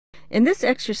In this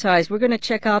exercise, we're going to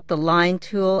check out the line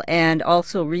tool and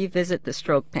also revisit the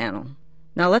stroke panel.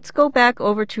 Now let's go back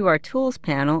over to our tools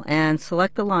panel and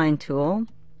select the line tool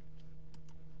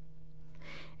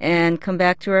and come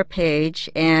back to our page,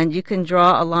 and you can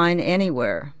draw a line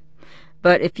anywhere.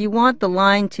 But if you want the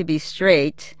line to be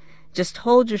straight, just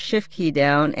hold your shift key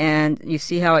down and you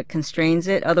see how it constrains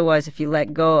it. Otherwise, if you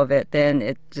let go of it, then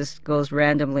it just goes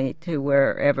randomly to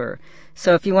wherever.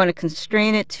 So if you want to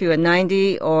constrain it to a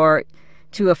 90 or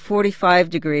to a 45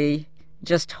 degree,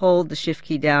 just hold the shift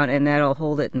key down and that'll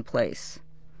hold it in place.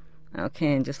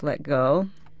 Okay, and just let go.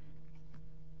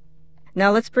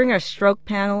 Now let's bring our stroke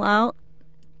panel out.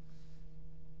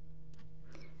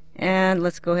 And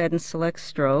let's go ahead and select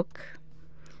stroke.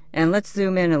 And let's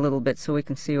zoom in a little bit so we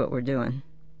can see what we're doing.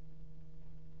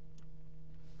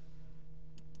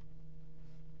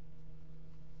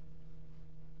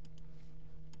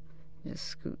 Just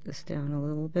scoot this down a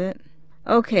little bit.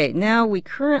 Okay, now we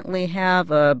currently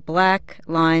have a black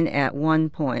line at 1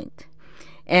 point.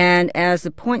 And as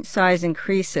the point size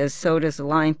increases, so does the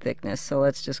line thickness. So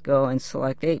let's just go and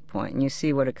select 8 point, and you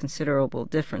see what a considerable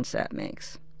difference that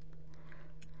makes.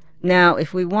 Now,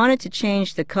 if we wanted to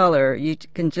change the color, you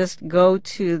can just go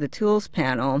to the Tools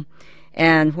panel,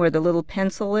 and where the little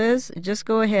pencil is, just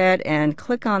go ahead and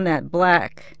click on that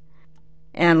black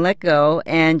and let go,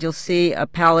 and you'll see a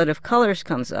palette of colors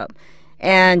comes up.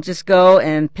 And just go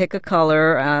and pick a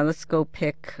color. Let's go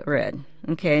pick red.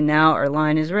 Okay, now our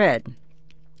line is red.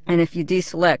 And if you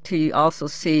deselect, you also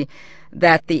see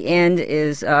that the end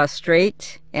is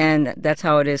straight, and that's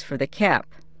how it is for the cap.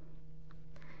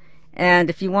 And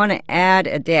if you want to add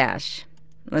a dash,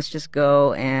 let's just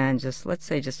go and let's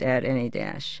say just add any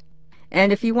dash.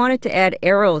 And if you wanted to add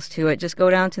arrows to it, just go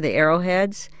down to the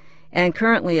arrowheads, and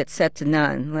currently it's set to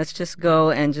none. Let's just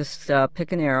go and just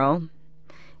pick an arrow,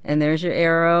 and there's your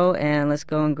arrow, and let's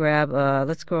go grab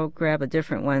a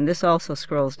different one. This also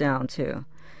scrolls down too,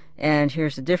 and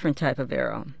here's a different type of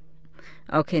arrow.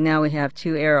 Okay, now we have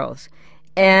 2 arrows.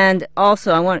 And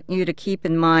also, I want you to keep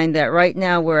in mind that right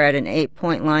now we're at an 8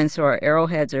 point line, so our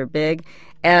arrowheads are big.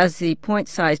 As the point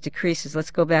size decreases,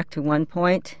 let's go back to 1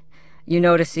 point. You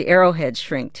notice the arrowheads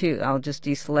shrink too. I'll just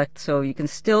deselect so you can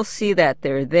still see that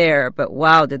they're there, but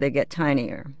wow, did they get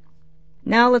tinier.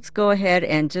 Now let's go ahead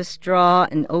and just draw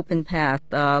an open path.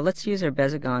 Let's use our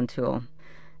Bezigon tool.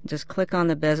 Just click on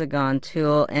the Bezigon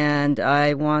tool, and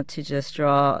I want to just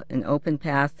draw an open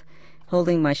path,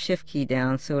 holding my shift key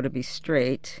down so it'll be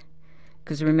straight,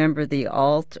 because remember the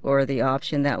alt or the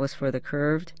option, that was for the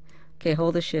curved. Okay,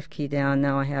 hold the shift key down.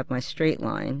 Now I have my straight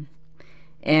line,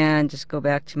 and just go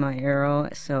back to my arrow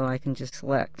so I can just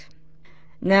select.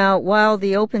 Now while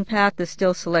the open path is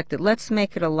still selected, let's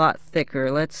make it a lot thicker.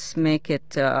 Let's make it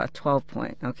 12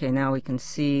 point. Okay, now we can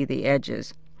see the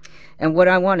edges, and what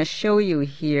I want to show you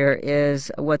here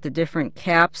is what the different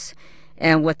caps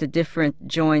and what the different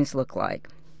joins look like.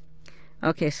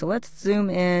 Okay, so let's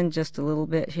zoom in just a little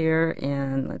bit here,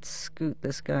 and let's scoot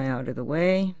this guy out of the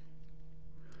way.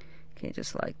 Okay,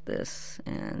 just like this,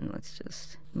 and let's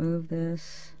just move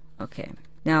this. Okay,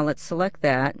 now let's select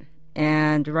that,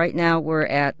 and right now we're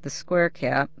at the square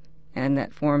cap, and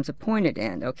that forms a pointed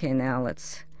end. Okay, now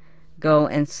let's go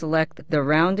and select the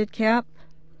rounded cap,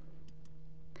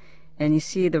 and you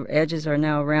see the edges are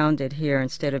now rounded here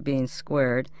instead of being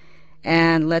squared.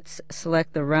 And let's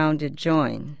select the rounded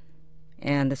join.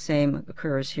 And the same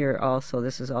occurs here also.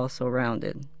 This is also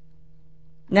rounded.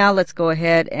 Now let's go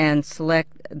ahead and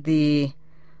select the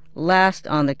last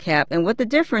on the cap. And what the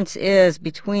difference is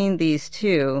between these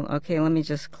two, okay, let me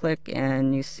just click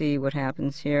and you see what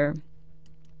happens here.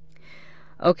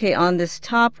 Okay, on this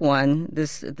top one,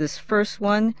 this first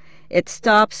one, it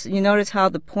stops. You notice how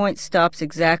the point stops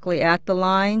exactly at the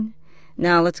line?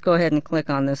 Now let's go ahead and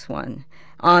click on this one.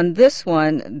 On this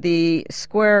one, the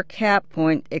square cap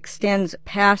point extends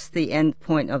past the end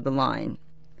point of the line.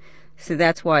 So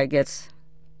that's why it gets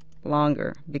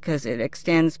longer, because it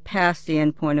extends past the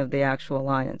end point of the actual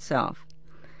line itself.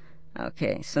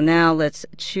 Okay, so now let's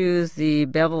choose the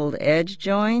beveled edge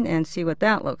join and see what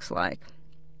that looks like.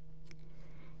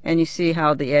 And you see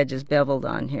how the edge is beveled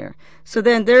on here. So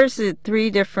then there's the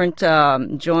 3 different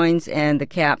joins and the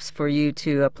caps for you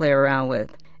to play around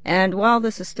with. And while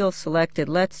this is still selected,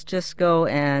 let's just go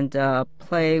and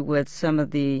play with some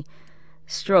of the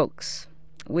strokes.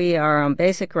 We are on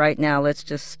basic right now. Let's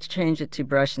just change it to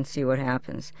brush and see what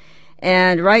happens.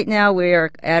 And right now we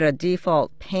are at a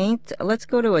default paint. Let's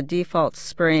go to a default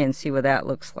spray and see what that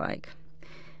looks like.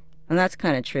 And that's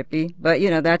kind of trippy, but you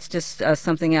know, that's just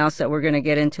something else that we're going to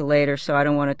get into later, so I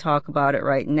don't want to talk about it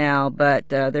right now, but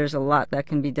there's a lot that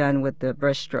can be done with the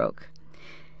brush stroke.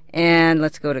 And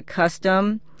let's go to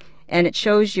custom, and it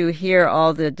shows you here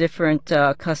all the different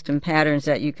custom patterns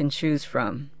that you can choose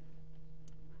from.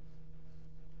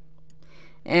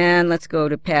 And let's go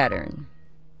to pattern,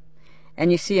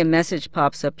 and you see a message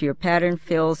pops up here: pattern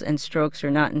fills and strokes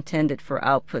are not intended for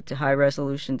output to high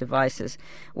resolution devices.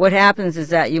 What happens is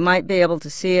that you might be able to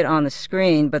see it on the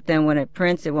screen, but then when it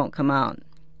prints it won't come out.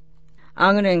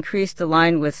 I'm going to increase the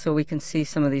line width so we can see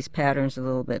some of these patterns a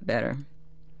little bit better.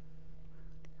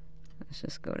 Let's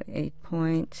just go to 8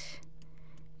 point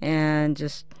and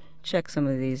just check some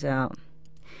of these out.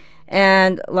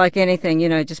 And like anything, you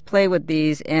know, just play with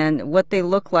these, and what they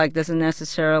look like doesn't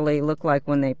necessarily look like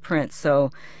when they print.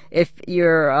 So if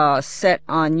you're set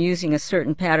on using a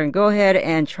certain pattern, go ahead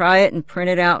and try it and print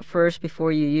it out first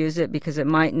before you use it, because it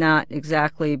might not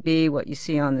exactly be what you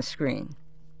see on the screen.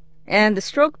 And the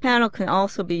stroke panel can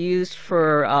also be used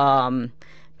for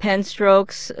pen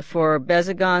strokes, for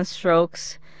Bezigan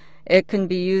strokes. It can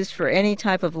be used for any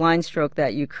type of line stroke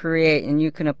that you create, and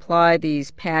you can apply these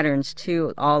patterns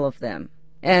to all of them.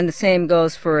 And the same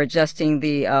goes for adjusting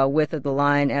the width of the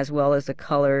line as well as the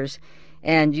colors,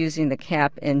 and using the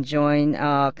cap and join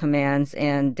commands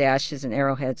and dashes and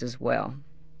arrowheads as well.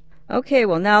 Okay,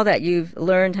 well, now that you've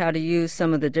learned how to use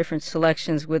some of the different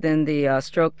selections within the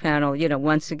stroke panel, you know,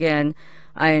 once again,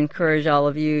 I encourage all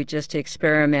of you just to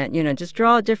experiment. You know, just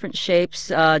draw different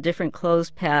shapes, different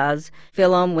closed paths,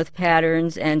 fill them with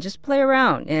patterns, and just play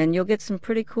around, and you'll get some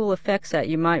pretty cool effects that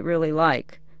you might really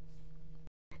like.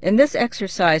 In this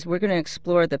exercise, we're going to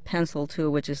explore the pencil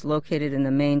tool, which is located in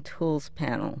the main tools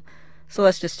panel. So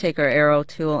let's just take our arrow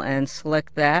tool and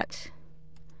select that,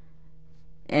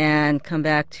 and come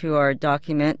back to our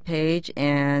document page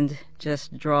and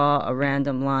just draw a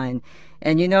random line.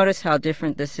 And you notice how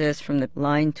different this is from the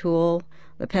line tool.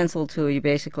 The pencil tool, you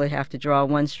basically have to draw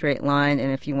one straight line,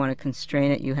 and if you want to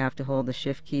constrain it, you have to hold the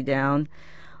shift key down.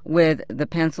 With the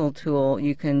pencil tool,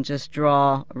 you can just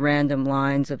draw random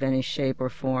lines of any shape or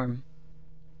form.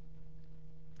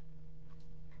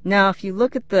 Now, if you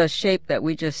look at the shape that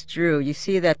we just drew, you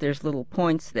see that there's little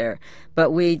points there,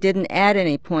 but we didn't add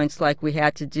any points like we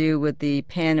had to do with the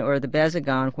pen or the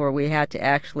Bezigan, where we had to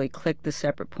actually click the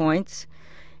separate points.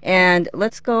 And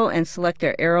let's go and select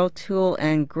our arrow tool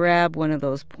and grab one of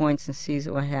those points and see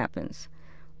what happens.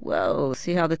 Whoa,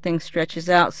 see how the thing stretches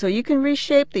out? So you can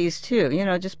reshape these too, you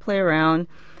know, just play around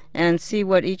and see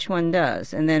what each one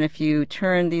does. And then if you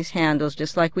turn these handles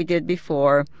just like we did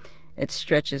before, it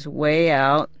stretches way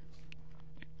out,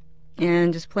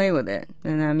 and just play with it.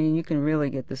 And I mean, you can really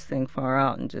get this thing far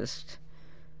out and just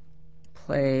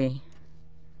play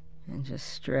and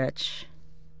just stretch.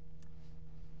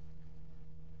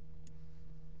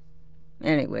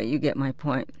 Anyway, you get my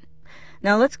point.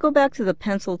 Now let's go back to the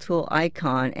pencil tool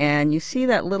icon, and you see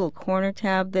that little corner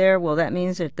tab there? Well, that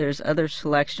means that there's other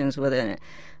selections within it.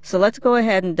 So let's go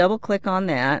ahead and double click on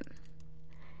that,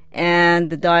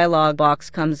 and the dialog box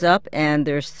comes up, and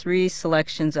there's 3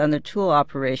 selections under tool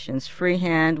operations: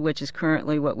 freehand, which is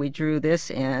currently what we drew this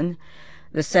in.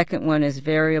 The second one is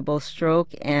variable stroke,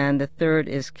 and the third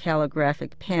is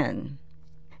calligraphic pen.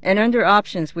 And under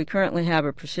options, we currently have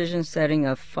a precision setting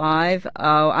of 5.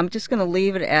 I'm just going to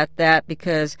leave it at that,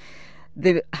 because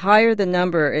the higher the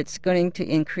number, it's going to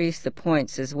increase the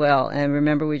points as well. And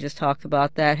remember, we just talked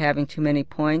about that, having too many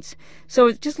points.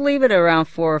 So just leave it around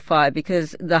 4 or 5,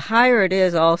 because the higher it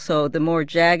is also, the more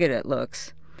jagged it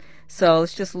looks. So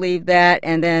let's just leave that.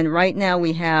 And then right now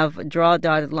we have draw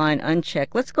dotted line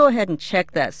unchecked. Let's go ahead and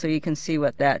check that so you can see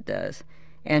what that does.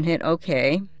 And hit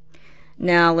OK.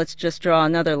 Now let's just draw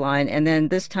another line, and then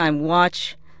this time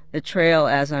watch the trail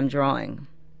as I'm drawing.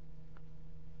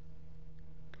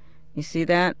 You see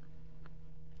that?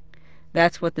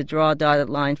 That's what the draw dotted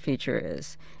line feature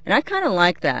is. And I kind of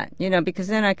like that, you know, because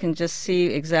then I can just see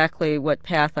exactly what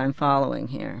path I'm following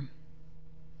here.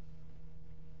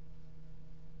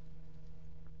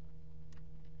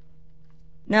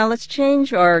 Now let's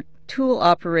change our tool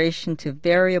operation to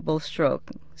variable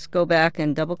stroke. Let's go back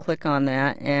and double click on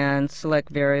that and select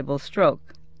variable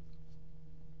stroke.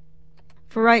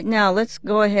 For right now, let's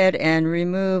go ahead and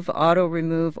remove auto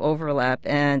remove overlap,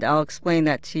 and I'll explain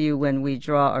that to you when we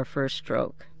draw our first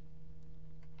stroke.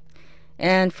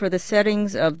 And for the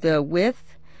settings of the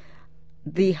width,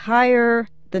 the higher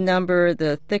the number,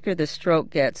 the thicker the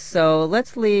stroke gets. So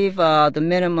let's leave the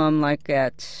minimum like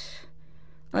at,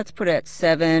 let's put it at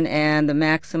 7, and the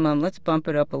maximum, let's bump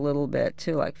it up a little bit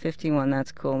to like 51.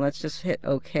 That's cool. Let's just hit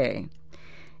OK.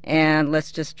 And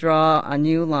let's just draw a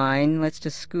new line. Let's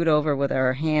just scoot over with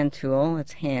our hand tool.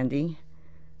 It's handy.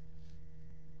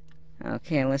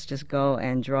 Okay, and let's just go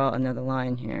and draw another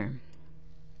line here.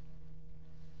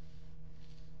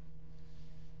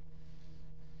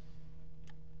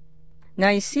 Now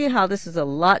you see how this is a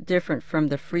lot different from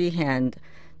the freehand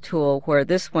tool, where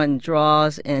this one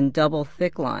draws in double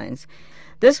thick lines.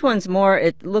 This one's more,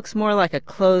 it looks more like a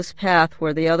closed path,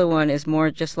 where the other one is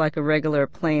more just like a regular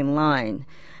plain line.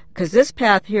 Because this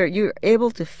path here, you're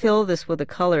able to fill this with a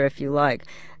color if you like.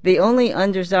 The only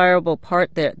undesirable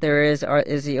part that there is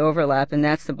the overlap, and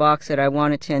that's the box that I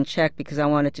wanted to uncheck because I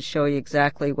wanted to show you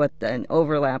exactly what an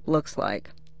overlap looks like.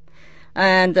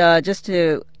 And just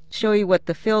to show you what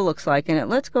the fill looks like in it,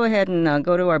 let's go ahead and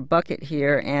go to our bucket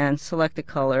here and select a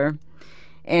color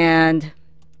and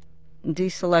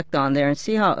deselect on there and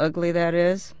see how ugly that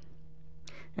is.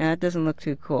 That doesn't look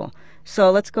too cool.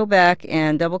 So let's go back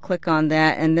and double click on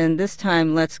that, and then this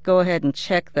time let's go ahead and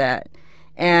check that.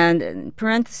 And in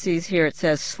parentheses here it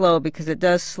says slow, because it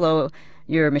does slow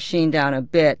your machine down a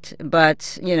bit,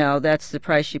 but you know, that's the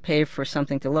price you pay for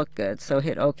something to look good. So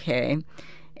hit OK,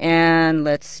 and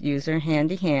let's use our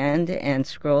handy hand and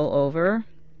scroll over.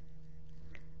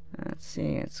 Let's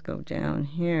see, let's go down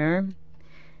here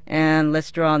and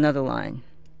let's draw another line.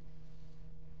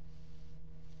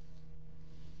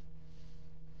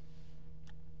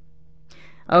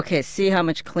 Okay, see how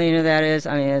much cleaner that is?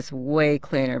 I mean, it's way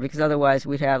cleaner, because otherwise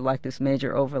we'd have like this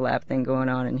major overlap thing going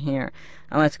on in here.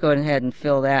 Now let's go ahead and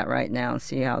fill that right now and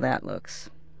see how that looks.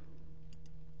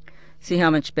 See how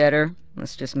much better?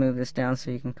 Let's just move this down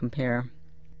so you can compare.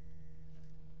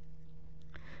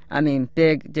 I mean,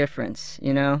 big difference,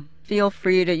 you know? Feel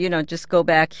free to, you know, just go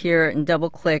back here and double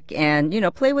click and, you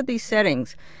know, play with these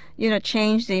settings. You know,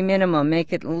 change the minimum,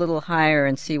 make it a little higher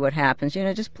and see what happens. You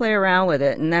know, just play around with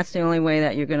it, and that's the only way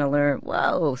that you're going to learn.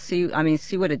 Whoa, see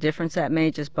what a difference that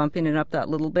made, just bumping it up that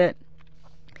little bit.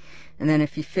 And then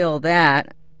if you fill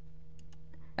that,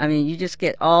 I mean, you just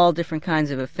get all different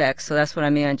kinds of effects. So that's what I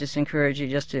mean. I just encourage you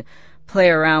just to play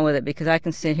around with it, because I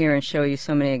can sit here and show you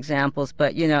so many examples,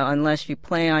 but you know, unless you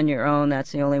play on your own,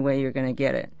 that's the only way you're going to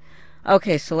get it.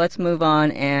 Okay, so let's move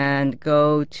on and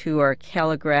go to our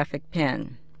calligraphic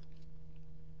pen.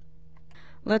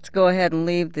 Let's go ahead and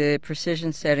leave the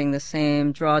precision setting the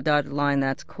same. Draw a dotted line,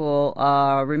 that's cool.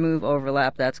 Remove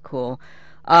overlap, that's cool.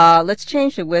 Let's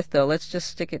change the width though. Let's just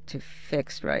stick it to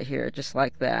fixed right here, just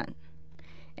like that.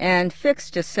 And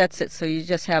fixed just sets it so you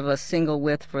just have a single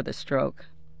width for the stroke.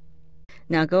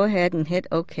 Now go ahead and hit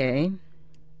OK.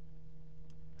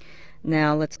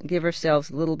 Now let's give ourselves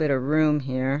a little bit of room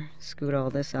here. Scoot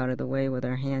all this out of the way with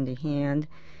our handy hand.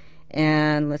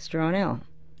 And let's draw an L.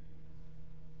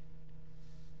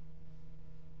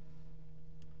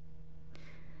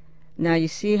 Now you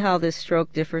see how this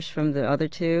stroke differs from the other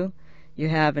two? You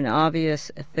have an obvious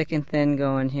thick and thin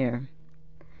going here.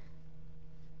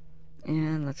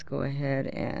 And let's go ahead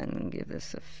and give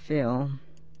this a fill.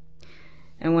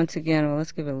 And once again, well,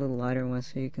 let's give it a little lighter one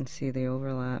so you can see the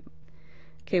overlap.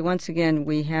 Okay, once again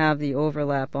we have the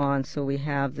overlap on, so we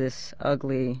have this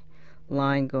ugly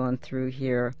line going through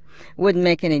here. Wouldn't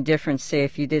make any difference, say,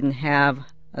 if you didn't have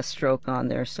a stroke on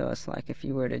there. So it's like if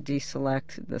you were to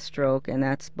deselect the stroke, and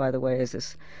that's, by the way, is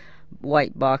this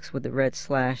white box with the red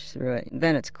slash through it,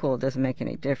 then it's cool, it doesn't make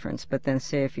any difference. But then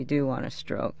say if you do want a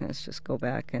stroke, let's just go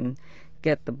back and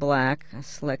get the black,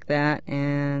 select that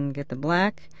and get the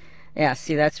black. Yeah,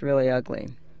 see, that's really ugly.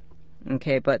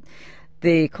 Okay, but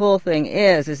the cool thing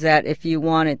is that if you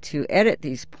wanted to edit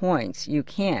these points, you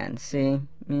can. See, I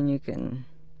mean, you can,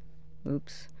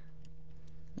 oops,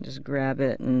 just grab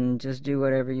it and just do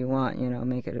whatever you want, you know,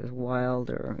 make it as wild,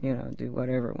 or, you know, do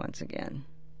whatever once again.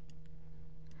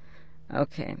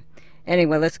 Okay,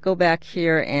 anyway, let's go back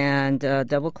here and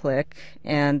double click,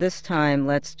 and this time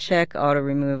let's check auto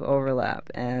remove overlap,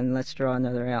 and let's draw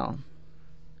another L.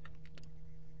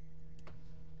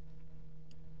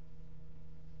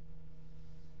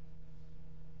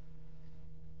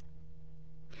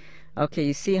 Okay,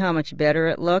 you see how much better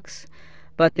it looks?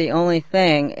 But the only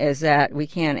thing is that we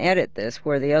can't edit this,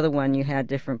 where the other one you had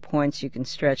different points you can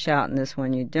stretch out, and this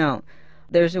one you don't.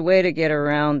 There's a way to get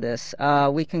around this.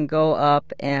 We can go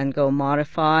up and go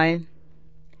modify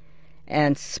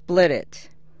and split it.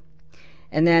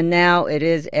 And then now it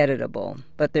is editable.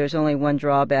 But there's only one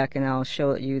drawback, and I'll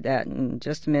show you that in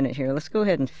just a minute here. Let's go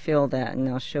ahead and fill that, and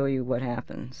I'll show you what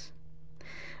happens.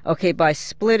 Okay, by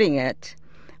splitting it,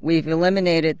 we've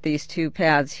eliminated these two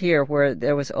paths here where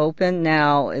there was open.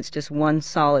 Now it's just one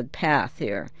solid path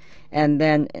here. And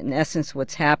then in essence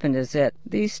what's happened is that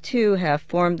these two have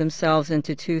formed themselves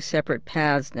into two separate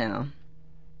paths now.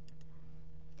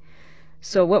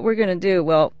 So what we're going to do,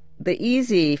 well, the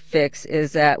easy fix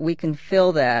is that we can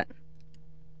fill that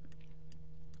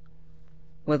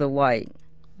with a white.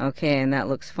 Okay, and that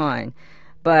looks fine.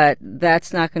 but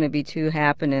that's not going to be too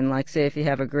happening. Like say if you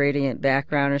have a gradient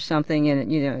background or something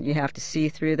and you have to see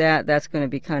through that, that's going to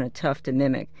be kind of tough to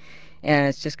mimic, and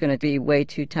it's just going to be way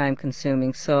too time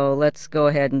consuming. So let's go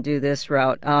ahead and do this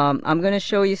route. I'm going to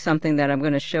show you something that I'm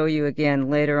going to show you again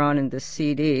later on in this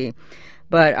CD,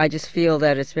 but I just feel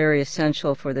that it's very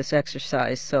essential for this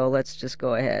exercise, so let's just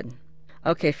go ahead.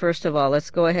 Okay, first of all,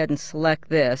 let's go ahead and select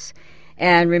this.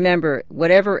 And remember,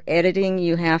 whatever editing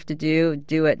you have to do,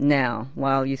 do it now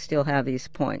while you still have these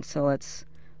points. So let's,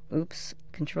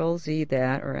 Control Z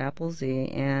that, or Apple Z,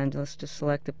 and let's just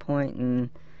select a point and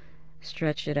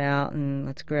stretch it out, and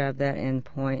let's grab that end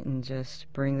point and just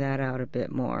bring that out a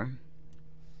bit more.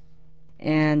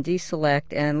 And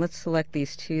deselect, and let's select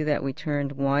these two that we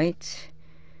turned white.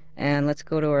 And let's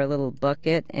go to our little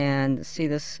bucket and see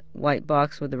this white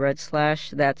box with the red slash.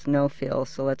 That's no fill,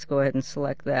 so let's go ahead and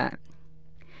select that.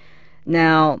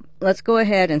 Now let's go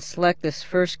ahead and select this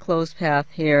first closed path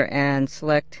here and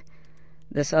select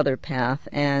this other path,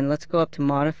 and let's go up to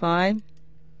modify,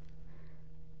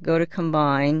 go to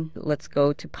combine, let's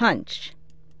go to punch,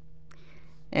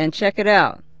 and check it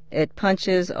out. It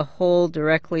punches a hole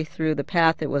directly through the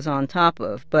path it was on top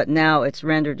of, but now it's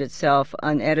rendered itself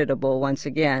uneditable once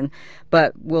again,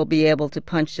 but we'll be able to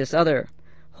punch this other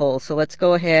hole. So let's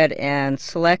go ahead and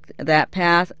select that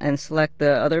path and select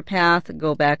the other path,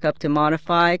 go back up to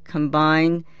modify,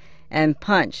 combine, and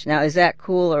punch. Now is that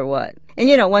cool or what?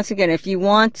 And once again, if you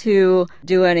want to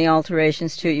do any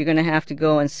alterations to it, you're going to have to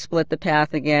go and split the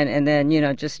path again, and then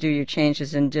just do your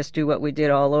changes and just do what we did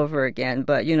all over again.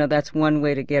 But that's one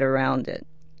way to get around it.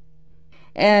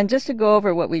 And just to go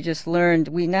over what we just learned,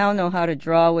 we now know how to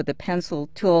draw with the pencil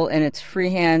tool in its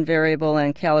freehand, variable,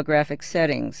 and calligraphic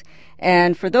settings.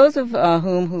 And for those of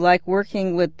whom who like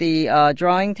working with the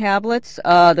drawing tablets,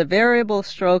 the variable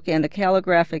stroke and the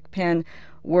calligraphic pen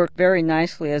work very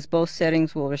nicely, as both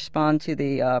settings will respond to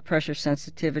the pressure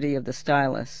sensitivity of the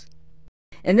stylus.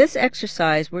 In this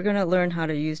exercise, we're going to learn how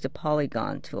to use the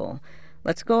polygon tool.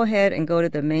 Let's go ahead and go to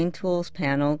the main tools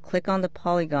panel, click on the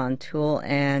polygon tool,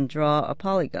 and draw a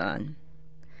polygon.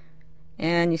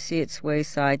 And you see it sways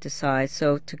side to side,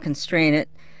 so to constrain it,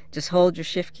 just hold your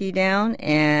shift key down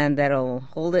and that'll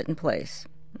hold it in place.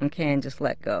 Okay, and just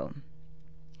let go.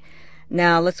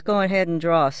 Now let's go ahead and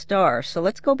draw a star. So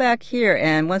let's go back here,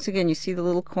 and once again you see the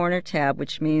little corner tab,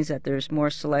 which means that there's more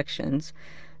selections.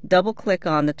 Double click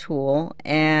on the tool,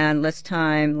 and let's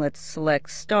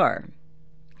select star.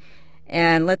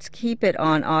 And let's keep it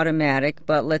on automatic,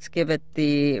 but let's give it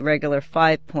the regular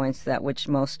 5 points that which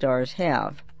most stars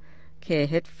have. Okay,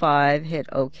 hit 5, hit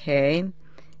OK,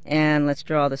 and let's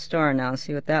draw the star now and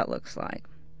see what that looks like.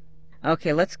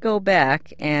 Okay, let's go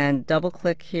back and double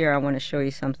click here. I want to show you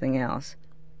something else.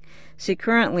 See,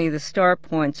 currently the star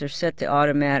points are set to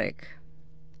automatic,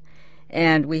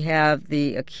 and we have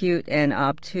the acute and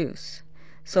obtuse.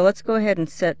 So let's go ahead and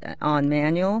set on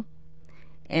manual,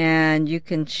 and you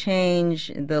can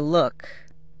change the look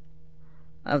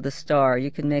of the star.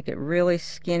 You can make it really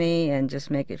skinny and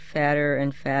just make it fatter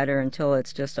and fatter until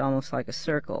it's just almost like a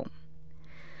circle.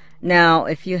 Now,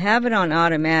 if you have it on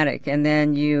automatic and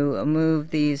then you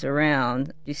move these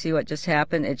around, you see what just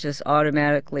happened? It just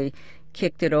automatically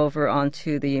kicked it over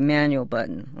onto the manual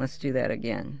button. Let's do that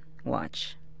again.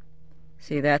 Watch.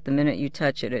 See that? The minute you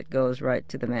touch it, it goes right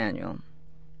to the manual.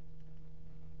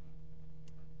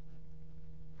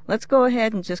 Let's go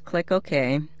ahead and just click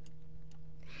OK.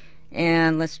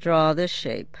 And let's draw this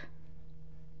shape.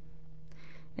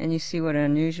 And you see what an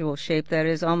unusual shape that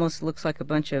is. Almost looks like a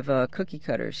bunch of cookie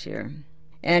cutters here.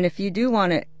 And if you do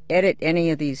want to edit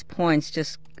any of these points,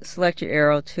 just select your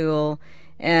arrow tool,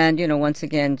 and once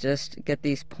again just get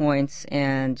these points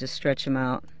and just stretch them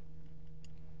out.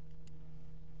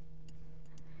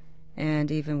 And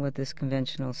even with this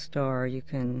conventional star, you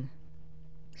can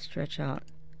stretch out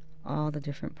all the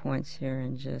different points here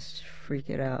and just freak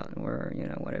it out, or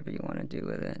whatever you want to do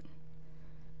with it.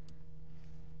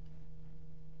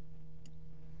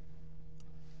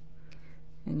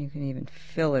 And you can even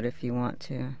fill it if you want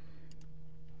to.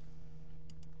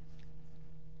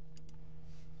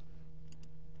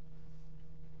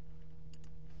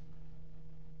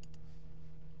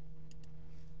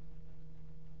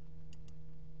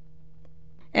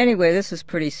 Anyway, this is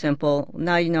pretty simple.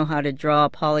 Now you know how to draw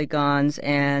polygons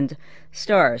and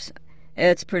stars.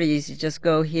 It's pretty easy. Just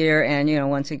go here and,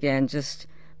 once again, just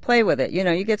play with it.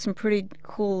 You get some pretty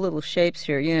cool little shapes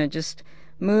here. Just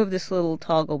move this little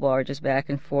toggle bar just back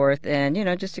and forth, and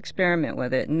just experiment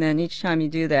with it. And then each time you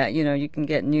do that, you can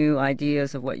get new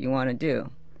ideas of what you want to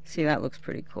do. See, that looks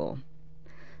pretty cool.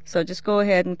 So just go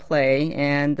ahead and play,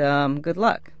 and good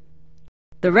luck.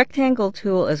 The rectangle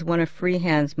tool is one of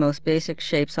Freehand's most basic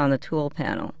shapes on the tool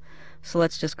panel. So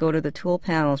let's just go to the tool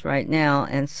panels right now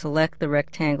and select the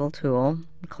rectangle tool.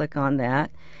 Click on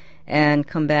that and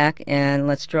come back and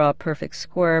let's draw a perfect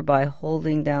square by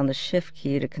holding down the shift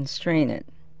key to constrain it.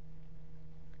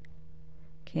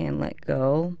 Okay, and let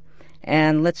go.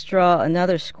 And let's draw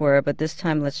another square, but this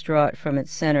time let's draw it from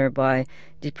its center by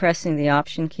depressing the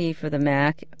Option key for the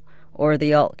Mac or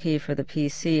the Alt key for the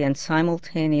PC and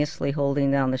simultaneously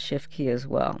holding down the Shift key as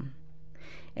well.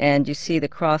 And you see the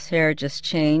crosshair just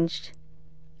changed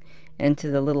into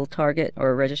the little target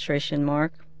or registration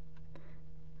mark.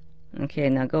 Okay,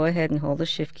 now go ahead and hold the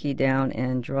Shift key down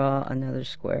and draw another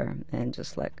square and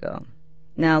just let go.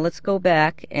 Now let's go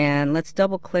back and let's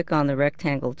double click on the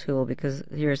rectangle tool because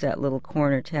here's that little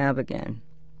corner tab again.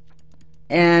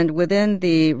 And within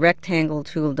the rectangle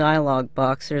tool dialog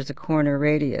box there's a corner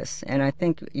radius, and I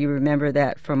think you remember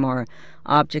that from our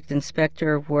object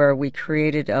inspector where we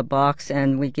created a box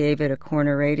and we gave it a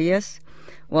corner radius.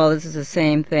 Well, this is the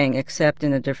same thing except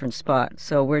in a different spot.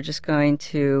 So we're just going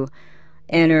to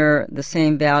enter the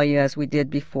same value as we did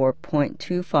before,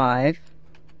 0.25,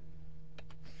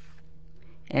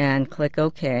 and click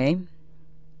OK.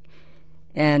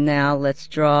 And now let's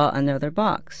draw another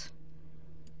box.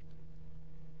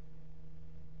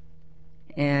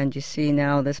 And you see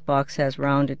now this box has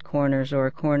rounded corners or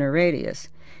a corner radius.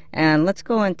 And let's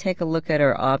go and take a look at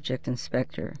our object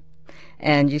inspector.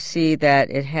 And you see that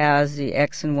it has the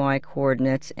X and Y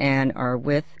coordinates and our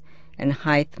width and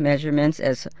height measurements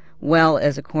as well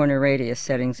as a corner radius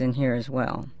settings in here as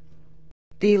well.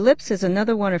 The ellipse is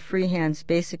another one of Freehand's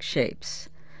basic shapes.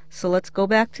 So let's go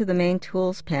back to the main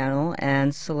tools panel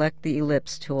and select the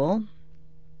ellipse tool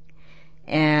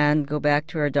and go back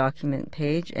to our document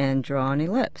page and draw an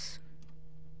ellipse.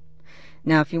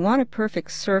 Now if you want a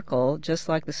perfect circle, just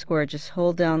like the square, just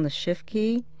hold down the Shift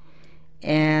key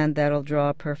and that'll draw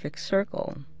a perfect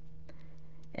circle.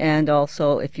 And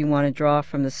also if you want to draw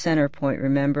from the center point,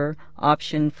 remember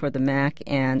Option for the Mac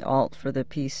and Alt for the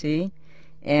PC,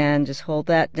 and just hold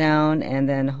that down and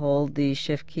then hold the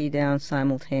Shift key down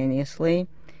simultaneously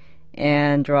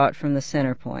and draw it from the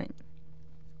center point.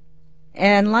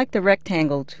 And like the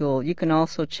rectangle tool, you can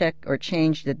also check or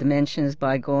change the dimensions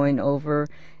by going over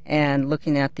and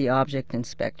looking at the object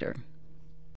inspector.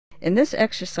 In this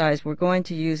exercise we're going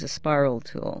to use a spiral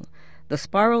tool. The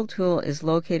spiral tool is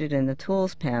located in the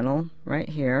tools panel right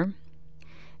here,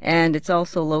 and it's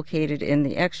also located in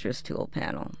the extras tool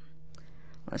panel.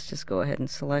 Let's just go ahead and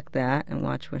select that and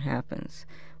watch what happens.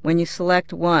 When you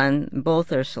select one,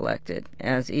 both are selected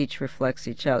as each reflects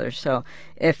each other. So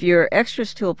if your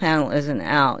extras tool panel isn't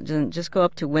out, just go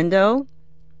up to Window,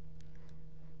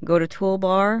 go to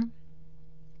Toolbar,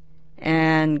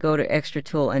 and go to Extra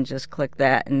Tool and just click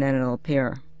that and then it'll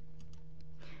appear.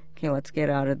 Okay, let's get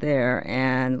out of there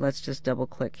and let's just double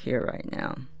click here right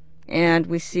now. And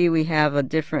we see we have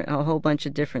a whole bunch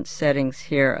of different settings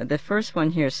here. The first one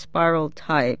here is spiral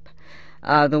type.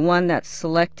 The one that's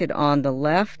selected on the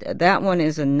left, that one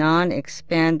is a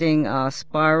non-expanding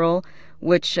spiral,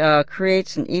 which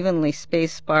creates an evenly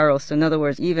spaced spiral. So in other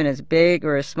words, even as big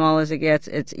or as small as it gets,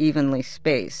 it's evenly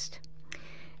spaced.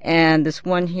 And this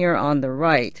one here on the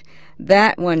right,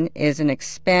 that one is an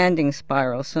expanding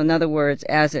spiral. So in other words,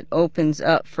 as it opens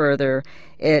up further,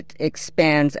 it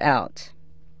expands out.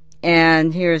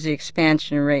 And here's the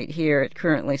expansion rate here. It's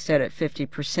currently set at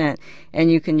 50%,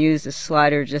 and you can use the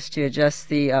slider just to adjust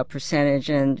the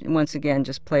percentage, and once again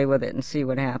just play with it and see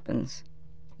what happens.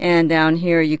 And down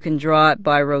here you can draw it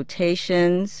by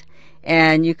rotations,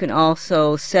 and you can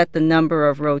also set the number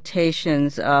of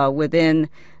rotations within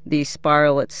the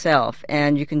spiral itself,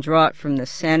 and you can draw it from the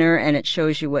center, and it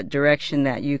shows you what direction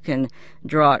that you can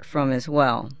draw it from as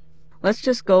well. Let's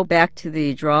just go back to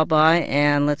the draw by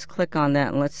and let's click on that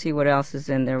and let's see what else is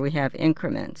in there. We have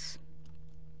increments.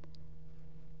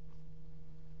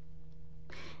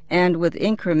 And with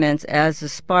increments, as the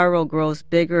spiral grows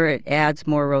bigger, it adds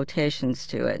more rotations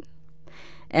to it.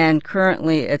 And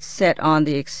currently it's set on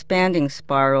the expanding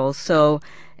spiral, so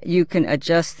you can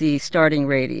adjust the starting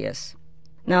radius.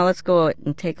 Now let's go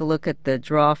and take a look at the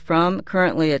draw from.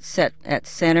 Currently it's set at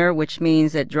center, which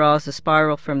means it draws the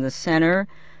spiral from the center.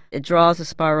 It draws a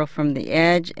spiral from the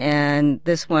edge, and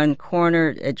this one corner,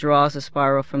 it draws a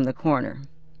spiral from the corner.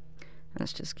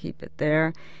 Let's just keep it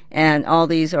there. And all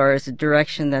these are as the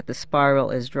direction that the spiral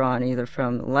is drawn, either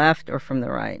from the left or from the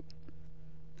right.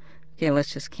 Okay,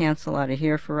 let's just cancel out of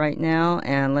here for right now,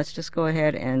 and let's just go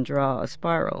ahead and draw a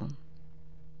spiral.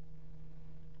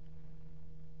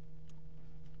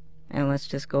 And let's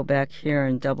just go back here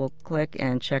and double click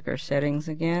and check our settings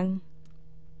again.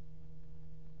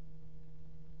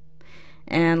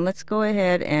 And let's go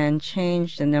ahead and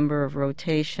change the number of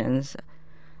rotations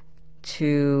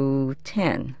to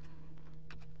 10.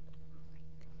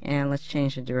 And let's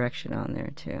change the direction on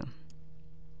there too.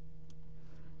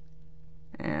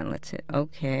 And let's hit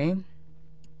OK.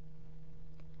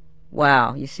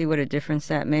 Wow, you see what a difference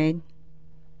that made?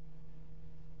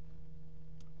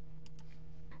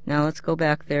 Now let's go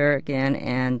back there again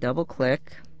and double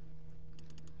click.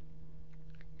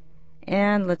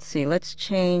 And let's see, let's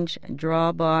change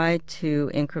draw by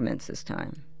to increments this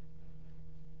time.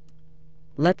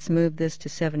 Let's move this to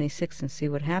 76 and see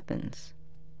what happens.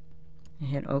 And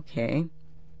hit OK.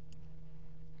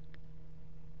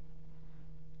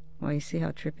 Well, you see how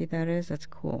trippy that is? That's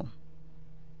cool.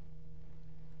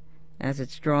 As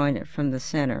it's drawing it from the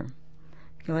center.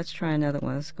 Okay, let's try another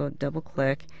one. Let's go double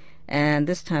click. And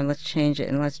this time let's change it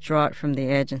and let's draw it from the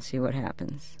edge and see what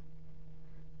happens.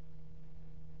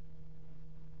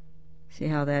 See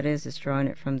how that is? It's drawing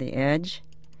it from the edge.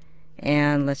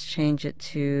 And let's change it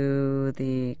to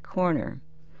the corner.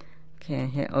 Okay,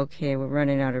 hit OK. We're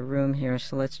running out of room here,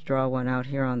 so let's draw one out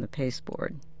here on the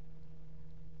pasteboard.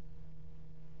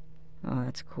 Oh,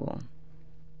 that's cool.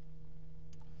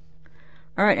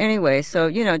 Alright, anyway, so,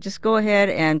 just go ahead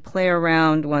and play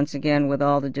around once again with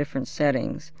all the different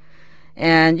settings.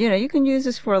 And, you can use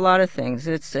this for a lot of things.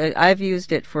 I've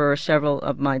used it for several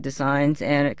of my designs,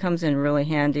 and it comes in really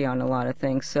handy on a lot of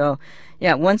things. So,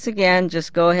 yeah, once again,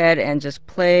 just go ahead and just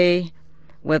play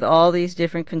with all these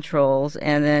different controls,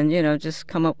 and then, just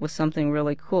come up with something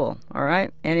really cool.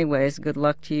 Alright? Anyways, good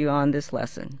luck to you on this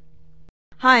lesson.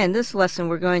 Hi, in this lesson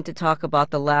we're going to talk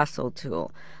about the lasso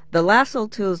tool. The lasso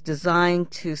tool is designed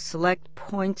to select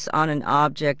points on an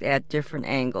object at different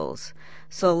angles.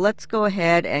 So let's go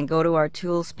ahead and go to our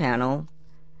tools panel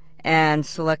and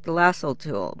select the lasso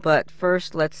tool. But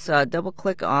first let's double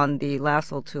click on the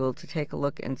lasso tool to take a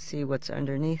look and see what's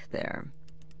underneath there.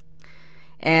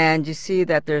 And you see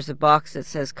that there's a box that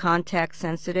says contact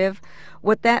sensitive.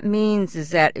 What that means is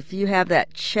that if you have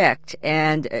that checked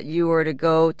and you were to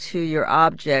go to your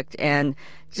object and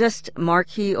just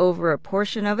marquee over a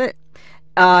portion of it,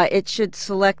 it should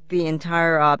select the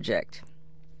entire object.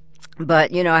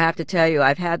 But, I have to tell you,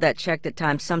 I've had that checked at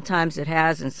times. Sometimes it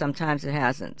has and sometimes it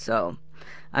hasn't. So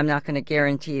I'm not going to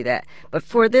guarantee that. But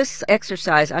for this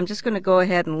exercise, I'm just going to go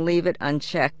ahead and leave it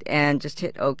unchecked and just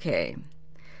hit OK.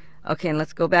 Okay, and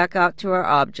let's go back out to our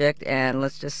object and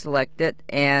let's just select it,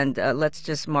 and let's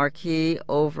just marquee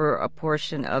over a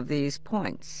portion of these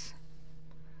points.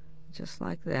 Just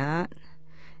like that.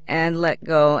 And let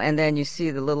go, and then you see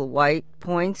the little white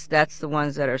points. That's the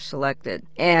ones that are selected.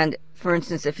 And for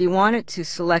instance, if you wanted to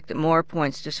select more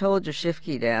points, just hold your shift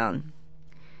key down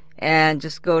and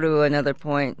just go to another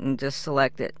point and just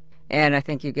select it. And I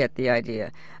think you get the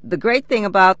idea. The great thing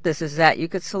about this is that you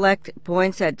could select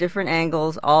points at different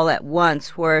angles all at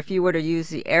once, where if you were to use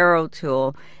the arrow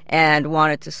tool and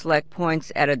wanted to select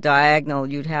points at a diagonal,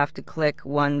 you'd have to click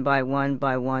one by one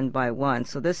by one by one.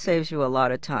 So this saves you a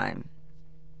lot of time.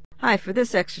 Hi, for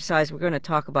this exercise we're going to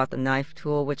talk about the knife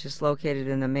tool, which is located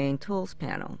in the main tools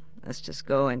panel. Let's just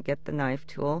go and get the knife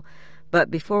tool.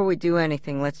 But before we do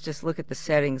anything, let's just look at the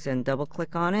settings and double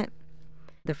click on it.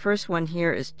 The first one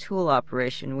here is tool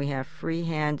operation. We have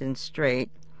freehand and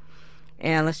straight.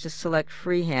 And let's just select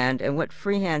freehand. And what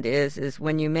freehand is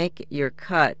when you make your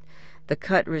cut, the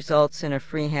cut results in a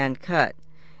freehand cut.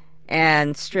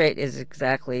 And straight is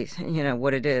exactly,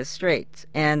 what it is, straight.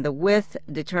 And the width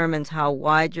determines how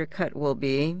wide your cut will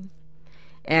be.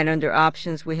 And under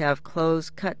options we have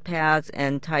closed cut paths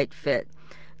and tight fit.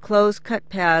 Closed cut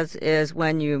paths is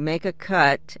when you make a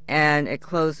cut and it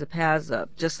closes the paths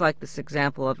up, just like this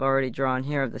example I've already drawn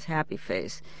here of this happy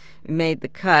face. We made the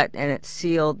cut and it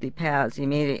sealed the paths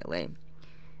immediately.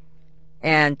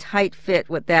 And tight fit,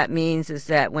 what that means is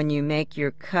that when you make your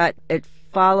cut, it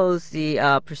follows the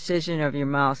precision of your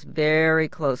mouse very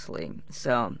closely.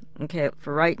 So, okay,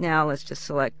 for right now, let's just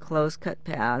select closed cut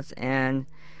paths and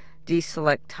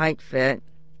deselect tight fit.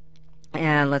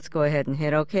 And let's go ahead and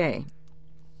hit OK.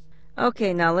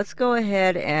 Okay, now let's go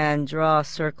ahead and draw a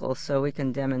circle so we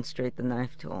can demonstrate the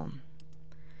knife tool.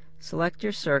 Select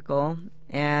your circle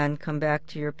and come back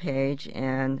to your page,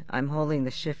 and I'm holding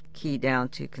the shift key down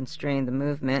to constrain the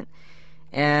movement,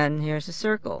 and here's a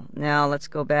circle. Now let's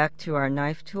go back to our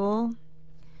knife tool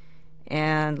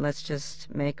and let's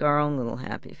just make our own little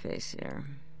happy face here.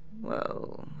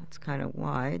 Whoa, it's kind of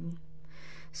wide.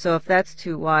 So if that's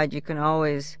too wide, you can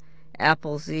always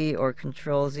Apple Z or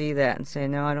Control Z that and say,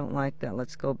 no, I don't like that.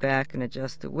 Let's go back and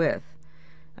adjust the width.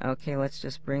 Okay, let's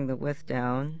just bring the width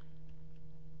down.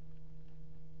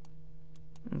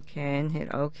 Okay, and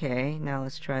hit OK. Now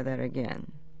let's try that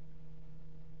again.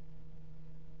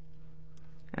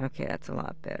 Okay, that's a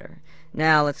lot better.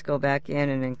 Now let's go back in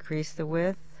and increase the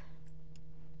width.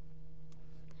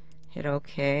 Hit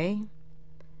OK.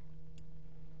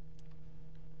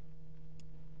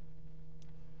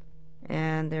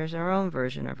 And there's our own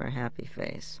version of our happy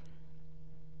face.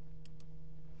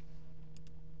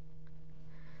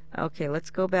 Okay, let's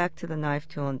go back to the knife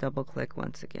tool and double click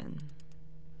once again.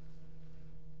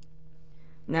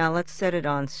 Now let's set it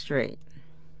on straight.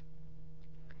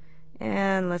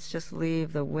 And let's just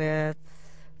leave the width.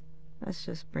 Let's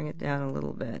just bring it down a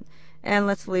little bit. And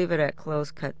let's leave it at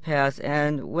close cut paths.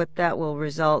 And what that will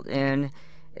result in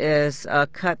is a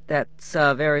cut that's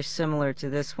very similar to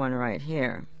this one right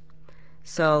here.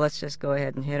 So let's just go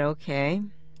ahead and hit OK.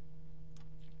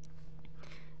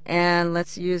 And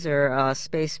let's use our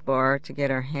space bar to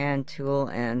get our hand tool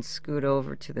and scoot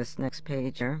over to this next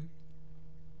page here.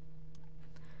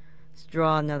 Let's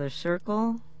draw another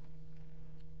circle.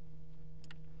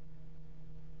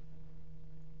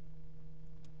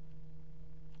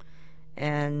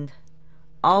 And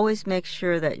always make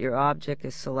sure that your object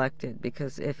is selected,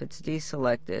 because if it's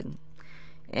deselected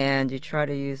and you try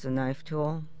to use the knife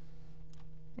tool,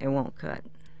 it won't cut.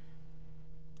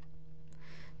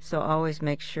 So always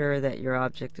make sure that your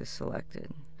object is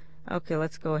selected. Okay,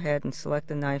 let's go ahead and select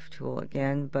the knife tool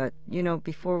again, but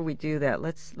before we do that,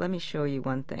 let me show you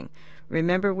one thing.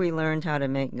 Remember we learned how to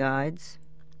make guides?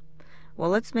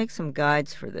 Well, let's make some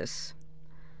guides for this.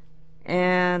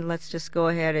 And let's just go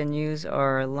ahead and use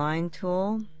our line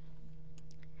tool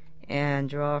and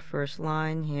draw a first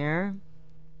line here.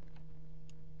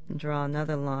 And draw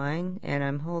another line, and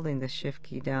I'm holding the shift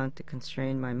key down to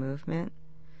constrain my movement.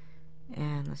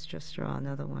 And let's just draw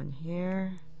another one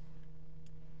here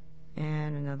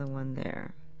and another one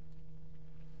there.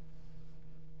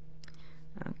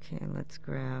 Okay, let's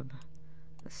grab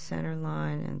the center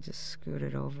line and just scoot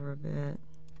it over a bit.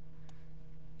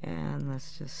 And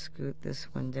let's just scoot this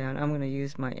one down. I'm going to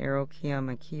use my arrow key on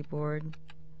my keyboard.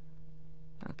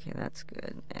 Okay, that's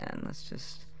good. And let's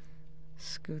just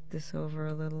scoot this over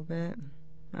a little bit.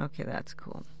 Okay, that's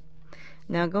cool.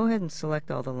 Now go ahead and select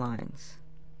all the lines.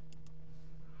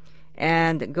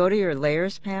 And go to your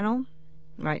layers panel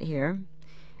right here.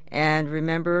 And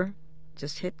remember,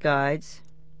 just hit guides.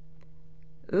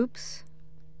 Oops.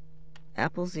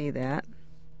 Apple Z that.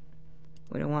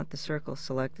 We don't want the circle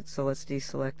selected, so let's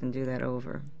deselect and do that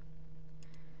over.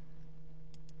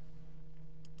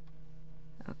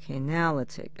 Okay, now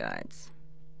let's hit guides.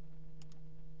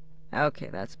 Okay,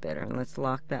 that's better. And let's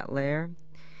lock that layer.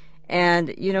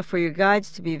 And, for your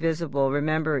guides to be visible,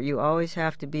 remember, you always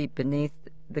have to be beneath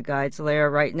the guides layer.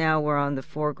 Right now, we're on the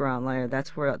foreground layer.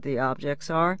 That's where the objects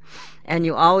are. And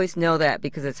you always know that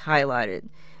because it's highlighted.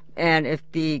 And if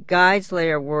the guides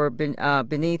layer were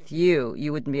beneath you,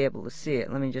 you wouldn't be able to see it.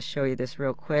 Let me just show you this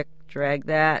real quick. Drag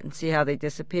that and see how they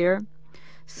disappear.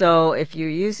 So if you're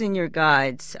using your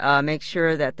guides, make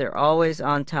sure that they're always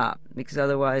on top, because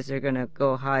otherwise they're going to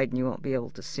go hide and you won't be able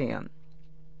to see them.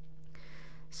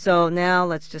 So now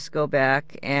let's just go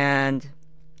back and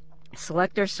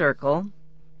select our circle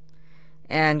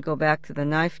and go back to the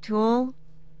knife tool,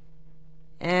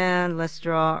 and let's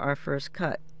draw our first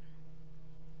cut.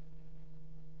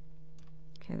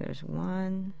 Okay, there's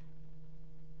one.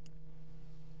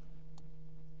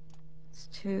 It's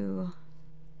two.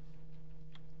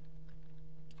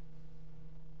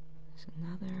 There's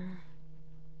another.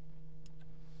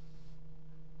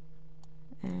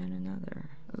 And another.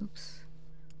 Oops.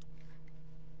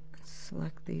 Let's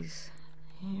select these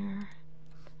here.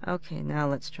 Okay, now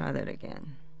let's try that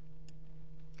again.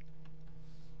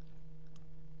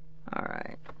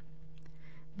 Alright.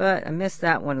 But I missed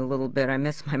that one a little bit. I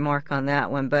missed my mark on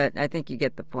that one, but I think you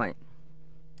get the point.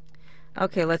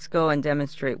 Okay, let's go and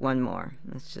demonstrate one more.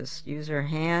 Let's just use our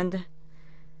hand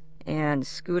and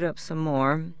scoot up some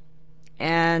more,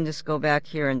 and just go back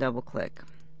here and double click.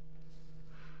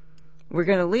 We're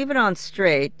going to leave it on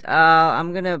straight.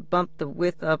 I'm going to bump the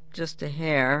width up just a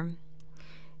hair,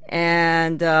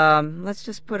 and let's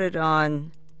just put it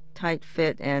on tight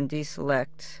fit and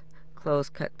deselect close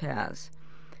cut paths.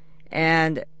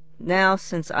 And now,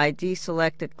 since I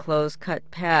deselected close cut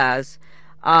paths,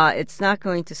 it's not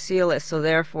going to seal it, so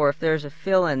therefore if there's a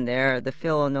fill in there, the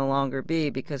fill will no longer be,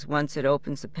 because once it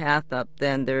opens the path up,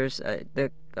 then there's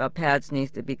the paths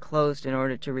need to be closed in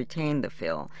order to retain the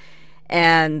fill.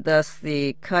 And thus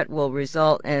the cut will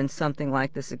result in something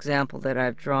like this example that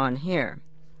I've drawn here.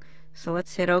 So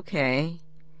let's hit OK,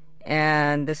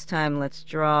 and this time let's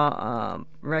draw a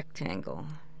rectangle.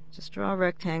 Just draw a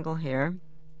rectangle here.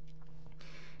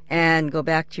 And go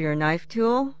back to your knife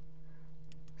tool,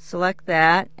 select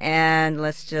that, and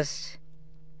let's just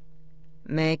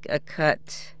make a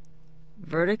cut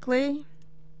vertically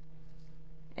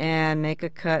and make a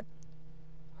cut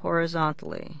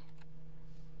horizontally.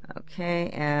 Okay,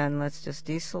 and let's just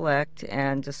deselect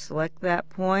and just select that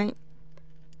point,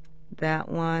 that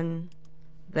one,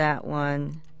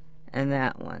 and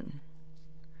that one,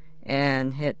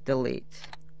 and hit delete.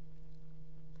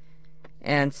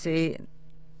 And see,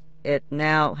 it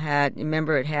now had,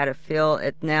 remember it had a fill,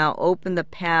 it now opened the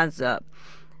paths up.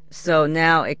 So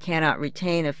now it cannot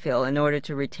retain a fill. In order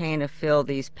to retain a fill,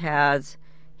 these paths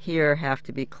here have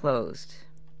to be closed.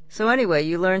 So anyway,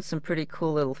 you learned some pretty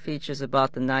cool little features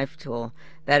about the knife tool.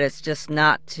 That it's just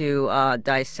not to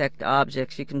dissect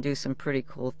objects. You can do some pretty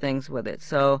cool things with it.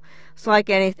 So it's like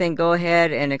anything, go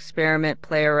ahead and experiment,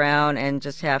 play around, and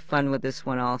just have fun with this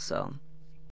one also.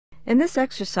 In this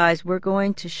exercise, we're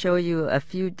going to show you a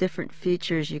few different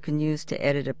features you can use to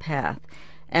edit a path.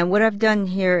 And what I've done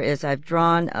here is I've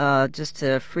drawn just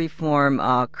a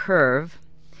freeform curve.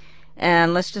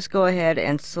 And let's just go ahead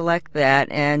and select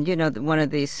that. And you know, one of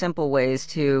the simple ways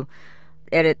to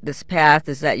edit this path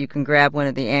is that you can grab one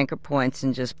of the anchor points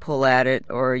and just pull at it,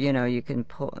 or you know, you can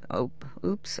pull,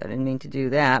 oops, I didn't mean to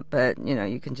do that, but you know,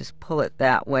 you can just pull it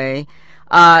that way.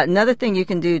 Another thing you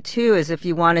can do too is if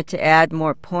you wanted to add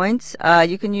more points,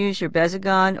 you can use your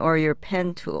Bezigon or your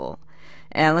pen tool.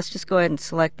 And let's just go ahead and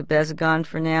select the Bezigon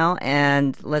for now,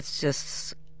 and let's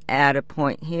just add a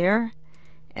point here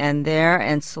and there,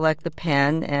 and select the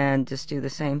pen and just do the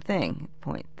same thing.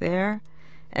 Point there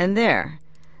and there.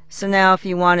 So now if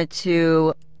you wanted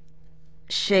to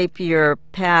shape your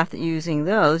path using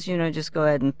those, you know, just go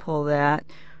ahead and pull that,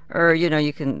 or you know,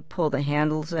 you can pull the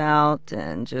handles out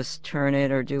and just turn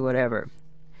it or do whatever.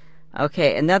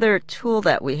 Okay, another tool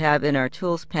that we have in our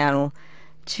tools panel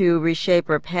to reshape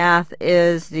our path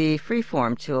is the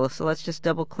freeform tool. So let's just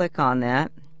double click on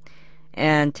that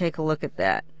and take a look at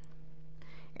that.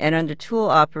 And under tool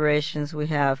operations, we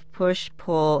have push,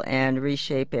 pull, and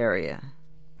reshape area.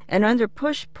 And under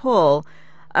push, pull,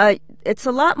 it's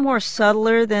a lot more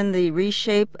subtler than the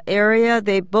reshape area.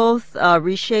 They both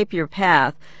reshape your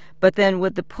path, but then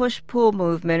with the push, pull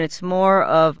movement, it's more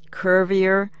of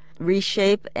curvier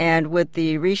reshape, and with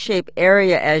the reshape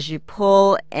area, as you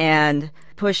pull and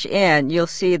push in, you'll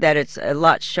see that it's a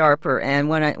lot sharper, and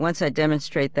once I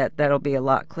demonstrate that, that'll be a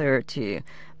lot clearer to you.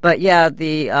 But yeah,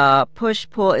 the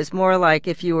push-pull is more like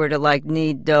if you were to like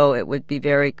knead dough, it would be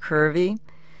very curvy.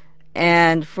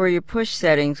 And for your push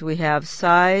settings, we have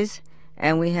size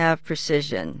and we have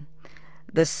precision.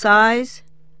 The size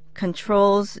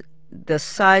controls the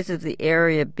size of the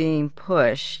area being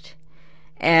pushed.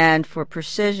 And for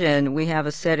precision, we have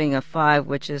a setting of 5,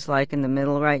 which is like in the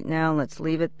middle right now. Let's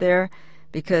leave it there,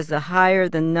 because the higher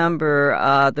the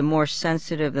number, the more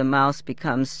sensitive the mouse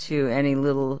becomes to any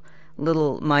little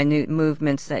minute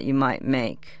movements that you might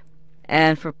make.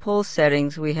 And for pull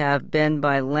settings, we have bend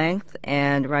by length,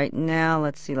 and right now,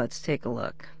 let's take a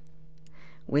look.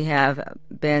 We have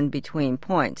bend between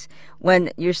points.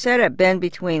 When you're set at bend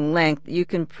between length, you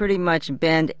can pretty much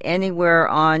bend anywhere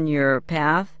on your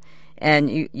path,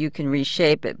 and you can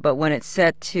reshape it. But when it's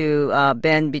set to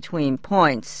bend between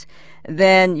points,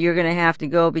 then you're going to have to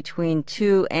go between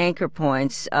 2 anchor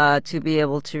points to be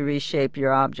able to reshape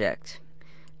your object.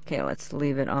 Okay, let's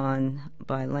leave it on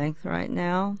by length right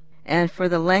now. And for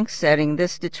the length setting,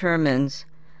 this determines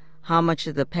how much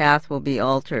of the path will be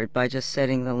altered by just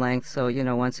setting the length. So, you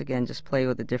know, once again, just play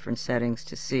with the different settings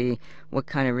to see what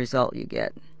kind of result you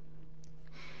get.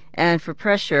 And for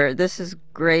pressure, this is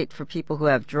great for people who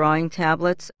have drawing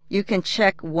tablets. You can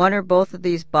check one or both of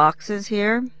these boxes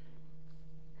here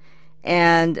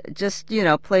and just, you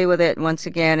know, play with it once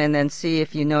again and then see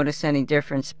if you notice any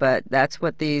difference. But that's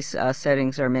what these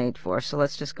settings are made for. So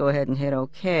let's just go ahead and hit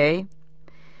OK.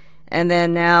 And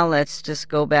then now let's just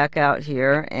go back out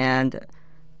here and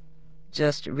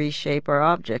just reshape our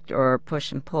object, or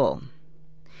push and pull.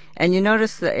 And you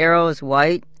notice the arrow is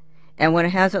white, and when it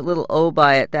has that little O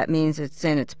by it, that means it's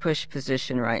in its push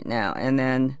position right now. And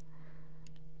then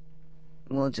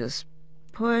we'll just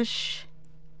push,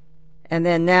 and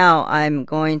then now I'm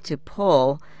going to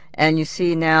pull, and you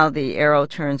see now the arrow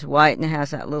turns white and it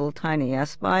has that little tiny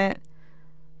S by it.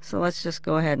 So let's just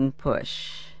go ahead and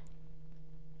push.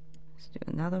 Let's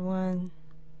do another one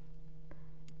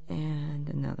and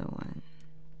another one.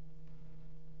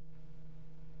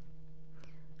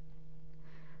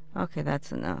 Okay,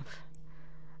 that's enough.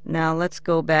 Now let's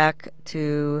go back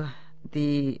to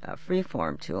the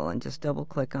freeform tool and just double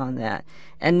click on that.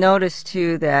 And notice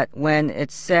too that when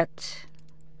it's set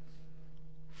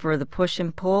for the push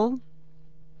and pull,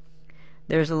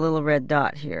 there's a little red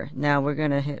dot here. Now we're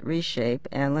going to hit reshape,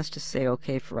 and let's just say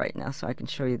OK for right now so I can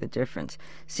show you the difference.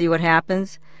 See what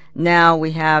happens? Now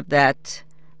we have that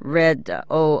red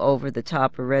O over the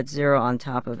top, or red 0 on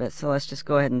top of it. So let's just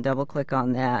go ahead and double click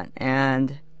on that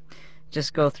and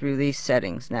just go through these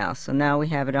settings now. So now we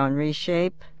have it on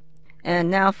reshape.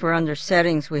 And now for under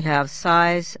settings, we have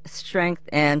size, strength,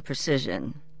 and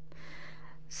precision.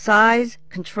 Size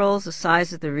controls the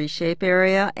size of the reshape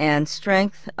area, and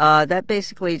strength, that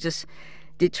basically just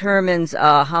determines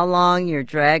how long your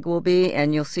drag will be,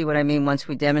 and you'll see what I mean once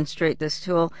we demonstrate this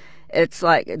tool. It's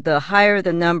like the higher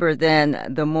the number, then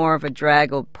the more of a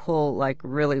drag will pull like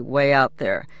really way out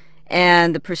there.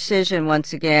 And the precision,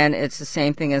 once again, it's the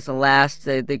same thing as the last.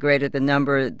 The greater the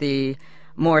number, the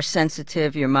more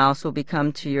sensitive your mouse will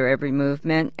become to your every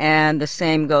movement. And the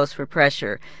same goes for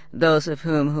pressure. Those of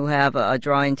who have a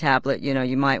drawing tablet, you know,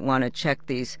 you might want to check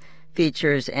these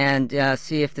features and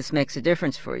see if this makes a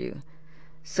difference for you.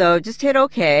 So just hit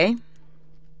OK.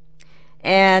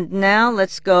 And now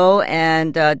let's go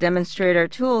and demonstrate our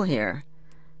tool here.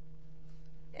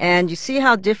 And you see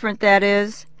how different that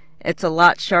is? It's a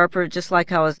lot sharper, just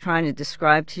like I was trying to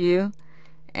describe to you.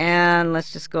 And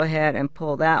let's just go ahead and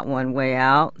pull that one way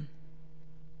out.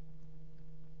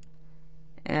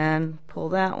 And pull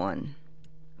that one.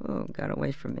 Oh, got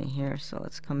away from me here, so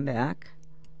let's come back.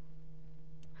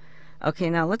 Okay,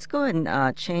 now let's go ahead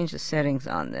and change the settings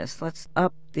on this. Let's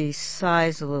up the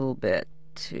size a little bit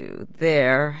to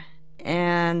there,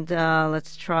 and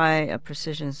let's try a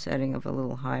precision setting of a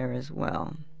little higher as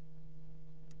well.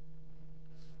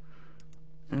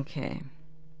 Okay.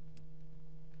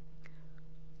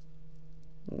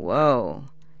 Whoa,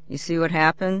 you see what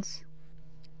happens?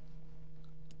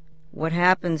 What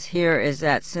happens here is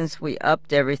that since we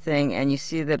upped everything, and you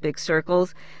see the big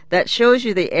circles, that shows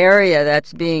you the area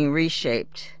that's being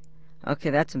reshaped. Okay,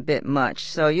 that's a bit much.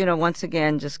 So, you know, once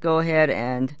again, just go ahead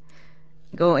and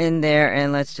go in there,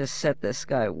 and let's just set this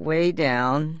guy way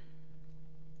down.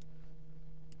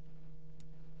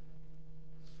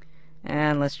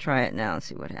 And let's try it now and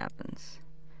see what happens.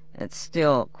 It's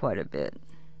still quite a bit.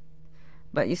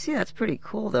 But you see, that's pretty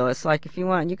cool, though. It's like if you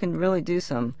want, you can really do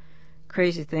some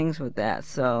crazy things with that.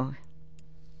 So,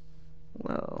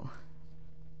 whoa.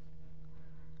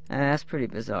 And that's pretty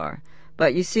bizarre.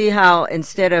 But you see how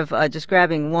instead of just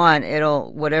grabbing one,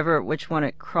 it'll, which one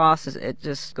it crosses, it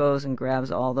just goes and grabs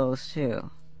all those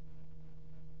too.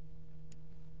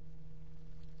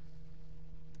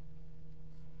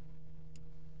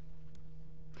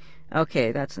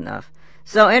 Okay, that's enough.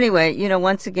 So anyway, you know,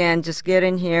 once again, just get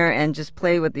in here and just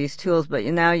play with these tools. But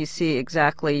now you see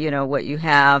exactly, you know, what you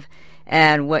have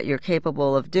and what you're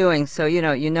capable of doing. So,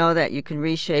 you know that you can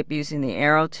reshape using the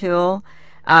arrow tool.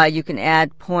 You can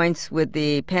add points with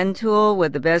the pen tool,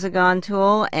 with the Bezigon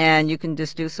tool, and you can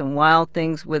just do some wild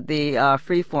things with the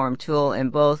freeform tool in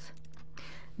both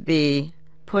the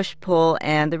push-pull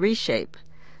and the reshape.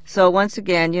 So once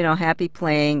again, you know, happy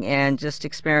playing, and just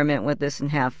experiment with this and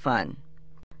have fun.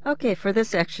 Okay, for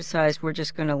this exercise, we're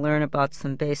just going to learn about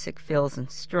some basic fills and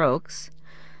strokes.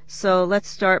 So let's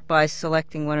start by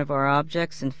selecting one of our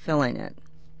objects and filling it.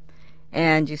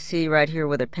 And you see right here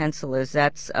where the pencil is,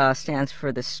 that stands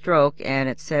for the stroke, and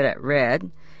it's set at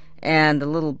red. And the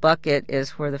little bucket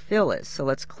is where the fill is. So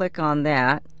let's click on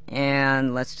that,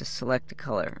 and let's just select a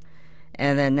color.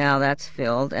 And then now that's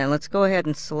filled. And let's go ahead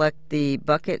and select the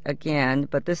bucket again,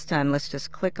 but this time let's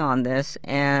just click on this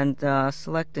and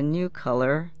select a new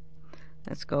color.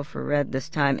 Let's go for red this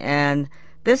time. And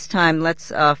this time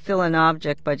let's fill an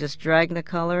object by just dragging the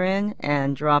color in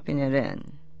and dropping it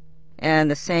in.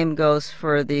 And the same goes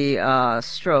for the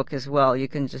stroke as well. You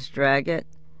can just drag it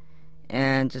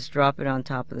and just drop it on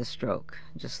top of the stroke,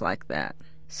 just like that.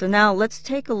 So now let's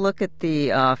take a look at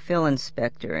the fill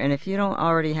inspector. And if you don't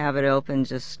already have it open,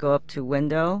 just go up to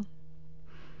Window,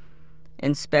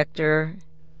 Inspector,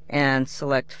 and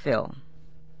select Fill.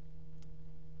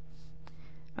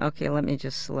 Okay, let me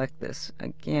just select this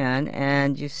again.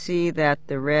 And you see that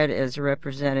the red is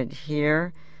represented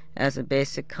here as a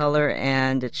basic color,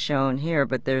 and it's shown here,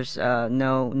 but there's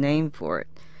no name for it.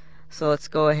 So let's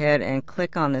go ahead and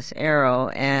click on this arrow,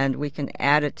 and we can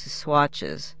add it to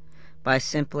swatches by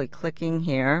simply clicking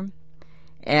here,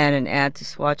 and an Add to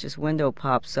Swatches window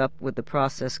pops up with the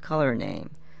process color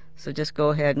name. So just go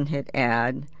ahead and hit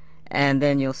Add, and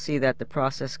then you'll see that the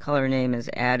process color name is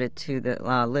added to the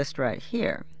list right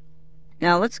here.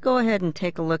 Now let's go ahead and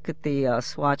take a look at the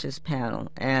swatches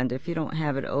panel, and if you don't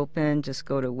have it open, just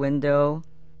go to Window,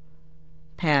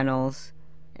 Panels,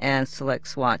 and select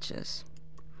Swatches.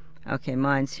 Okay,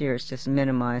 mine's here, it's just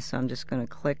minimized, so I'm just going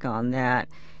to click on that.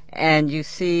 And you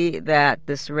see that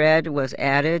this red was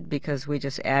added because we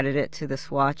just added it to the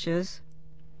swatches.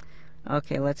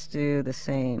 Okay, let's do the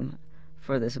same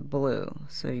for this blue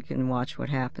so you can watch what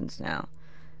happens now.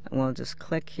 And we'll just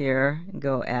click here and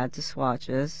go add to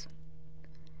swatches,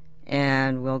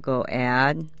 and we'll go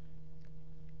add,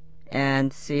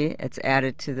 and see it's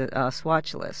added to the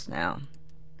swatch list now.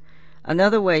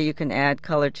 Another way you can add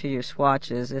color to your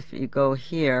swatches, if you go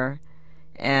here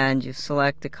and you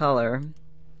select the color,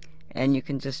 and you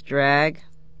can just drag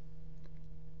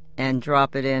and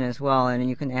drop it in as well, and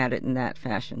you can add it in that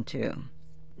fashion too.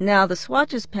 Now the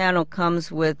swatches panel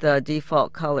comes with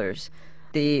default colors.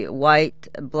 The white,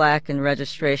 black, and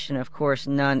registration, of course,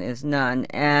 none is none.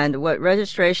 And what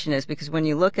registration is, because when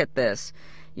you look at this,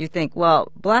 you think,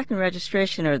 well, black and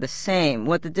registration are the same.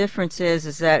 What the difference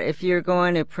is that if you're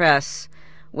going to press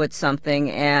with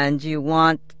something and you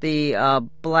want the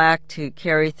black to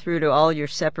carry through to all your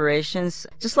separations,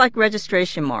 just like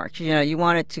registration marks, you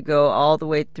want it to go all the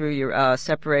way through your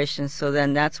separations, so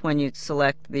then that's when you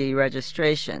select the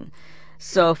registration.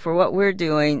 So for what we're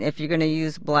doing, if you're going to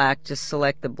use black, just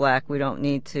select the black. We don't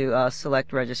need to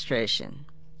select registration.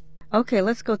 Okay,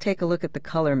 let's go take a look at the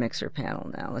color mixer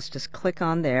panel now. Let's just click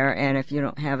on there, and if you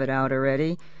don't have it out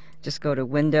already, just go to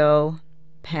Window,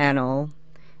 Panel,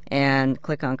 and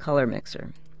click on Color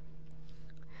Mixer.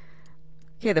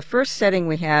 Okay, the first setting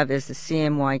we have is the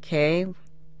CMYK.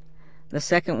 The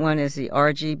second one is the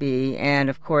RGB, and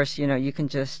of course, you can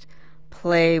just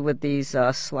play with these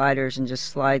sliders and just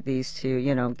slide these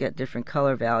to, get different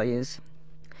color values.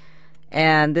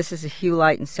 And this is a hue,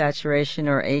 light, and saturation,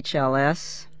 or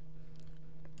HLS.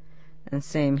 And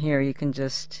same here, you can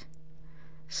just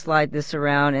slide this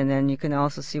around, and then you can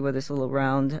also see where this little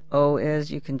round O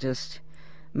is. You can just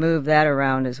move that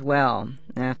around as well.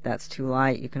 And if that's too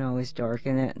light, you can always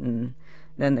darken it, and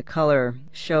then the color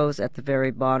shows at the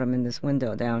very bottom in this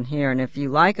window down here. And if you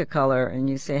like a color and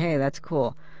you say, hey, that's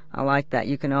cool, I like that,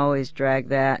 you can always drag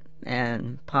that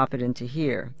and pop it into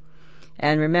here.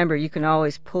 And remember, you can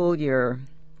always pull your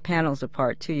panels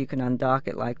apart too. You can undock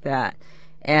it like that.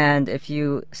 And if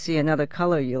you see another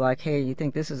color you like, hey, you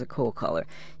think this is a cool color,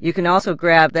 you can also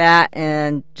grab that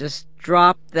and just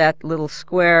drop that little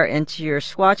square into your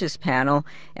swatches panel,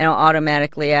 and it'll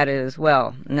automatically add it as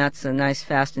well. And that's a nice,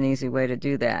 fast, and easy way to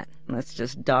do that. Let's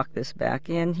just dock this back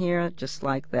in here just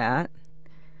like that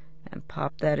and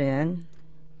pop that in.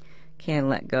 Can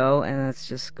let go, and let's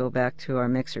just go back to our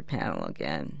mixer panel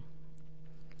again.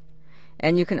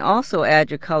 And you can also add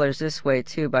your colors this way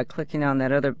too by clicking on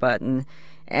that other button,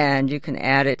 and you can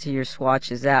add it to your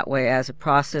swatches that way as a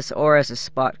process or as a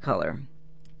spot color.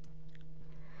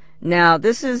 Now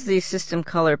this is the system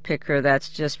color picker that's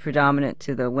just predominant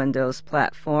to the Windows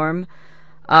platform.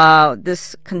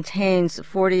 This contains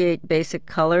 48 basic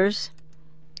colors,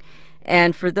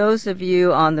 and for those of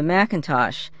you on the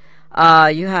Macintosh,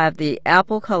 you have the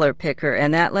Apple color picker,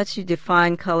 and that lets you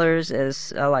define colors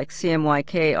as like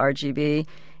CMYK, RGB,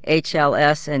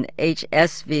 HLS, and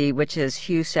HSV, which is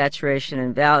hue, saturation,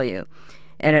 and value.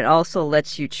 And it also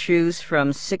lets you choose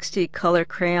from 60 color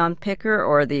crayon picker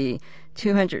or the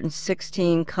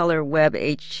 216 color web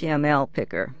HTML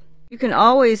picker. You can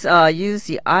always use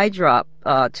the eyedrop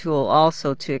tool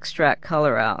also to extract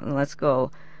color out. And let's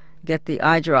go get the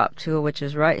eyedrop tool, which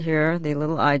is right here, the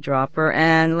little eyedropper.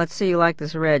 And let's say you like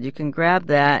this red. You can grab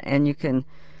that and you can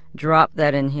drop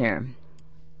that in here.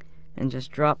 And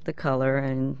just drop the color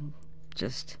and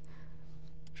just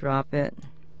drop it.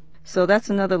 So that's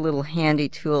another little handy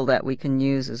tool that we can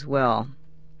use as well.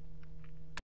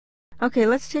 Okay,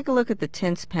 let's take a look at the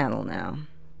tints panel now.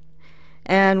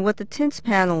 And what the tints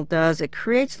panel does, it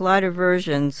creates lighter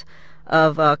versions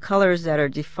of colors that are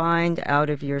defined out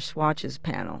of your swatches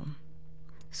panel.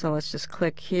 So let's just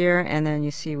click here, and then you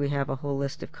see we have a whole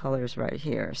list of colors right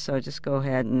here. So just go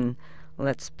ahead and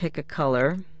let's pick a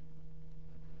color.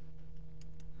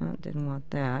 Oh, didn't want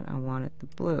that, I wanted the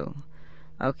blue.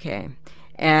 Okay,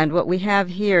 and what we have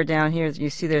here, down here, you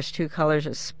see there's two colors,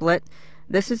 a split.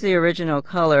 This is the original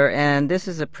color, and this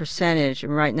is a percentage,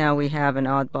 and right now we have an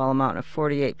oddball amount of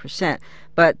 48%.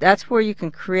 But that's where you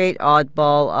can create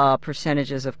oddball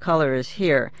percentages of color, is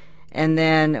here. And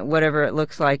then whatever it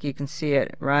looks like, you can see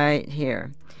it right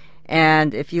here.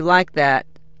 And if you like that,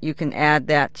 you can add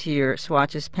that to your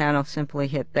swatches panel. Simply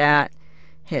hit that,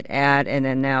 hit add, and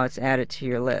then now it's added to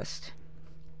your list.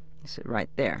 It's right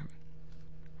there.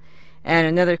 And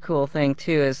another cool thing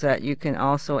too is that you can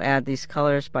also add these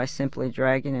colors by simply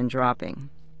dragging and dropping.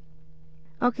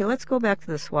 Okay, let's go back to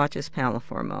the swatches panel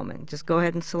for a moment. Just go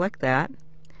ahead and select that.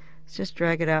 Let's just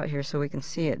drag it out here so we can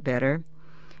see it better.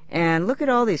 And look at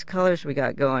all these colors we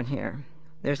got going here.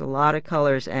 There's a lot of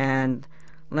colors, and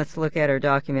let's look at our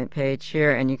document page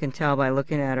here, and you can tell by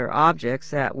looking at our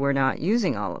objects that we're not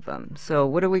using all of them. So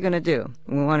what are we going to do?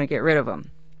 We want to get rid of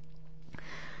them.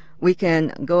 We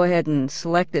can go ahead and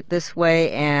select it this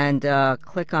way and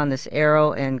click on this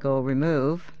arrow and go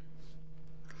remove.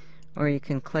 Or you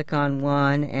can click on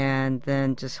one and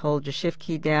then just hold your shift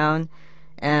key down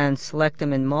and select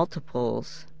them in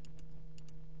multiples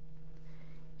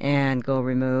and go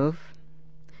remove.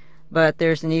 But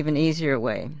there's an even easier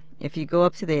way. If you go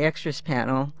up to the extras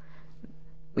panel,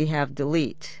 we have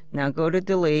delete. Now go to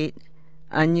delete,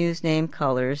 unused name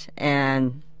colors,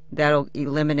 and that'll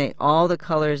eliminate all the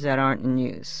colors that aren't in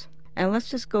use. And let's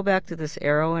just go back to this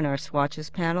arrow in our swatches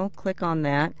panel, click on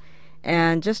that,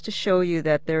 and just to show you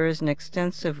that there is an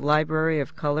extensive library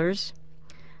of colors.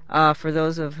 For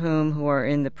those of who are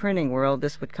in the printing world,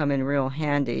 this would come in real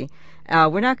handy.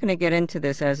 We're not going to get into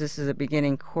this as this is a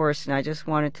beginning course, and I just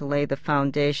wanted to lay the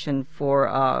foundation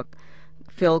for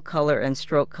fill color and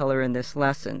stroke color in this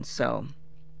lesson, so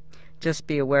just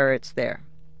be aware it's there.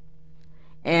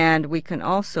 And we can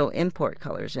also import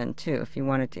colors in too if you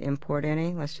wanted to import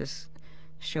any. Let's just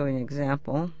show you an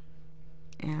example.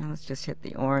 And let's just hit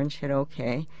the orange, hit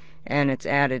OK, and it's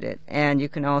added it. And you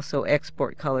can also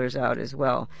export colors out as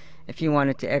well. If you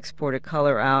wanted to export a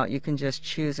color out, you can just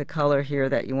choose a color here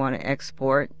that you want to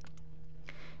export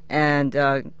and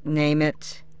name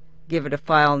it, give it a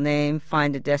file name,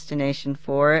 find a destination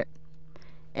for it,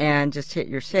 and just hit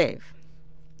your save.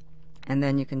 And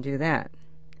then you can do that.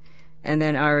 And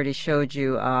then I already showed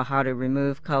you how to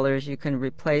remove colors. You can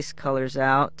replace colors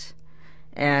out,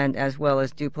 and as well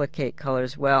as duplicate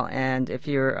colors well. And if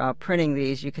you're printing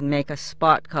these, you can make a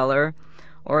spot color,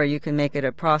 or you can make it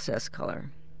a process color.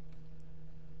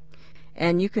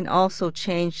 And you can also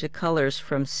change the colors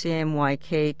from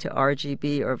CMYK to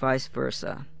RGB or vice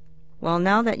versa. Well,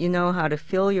 now that you know how to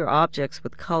fill your objects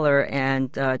with color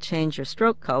and change your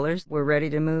stroke colors, we're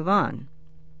ready to move on.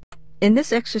 In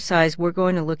this exercise, we're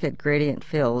going to look at gradient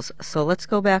fills. So let's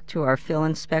go back to our fill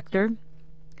inspector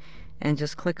and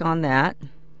just click on that.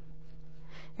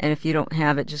 And if you don't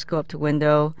have it, just go up to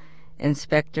Window,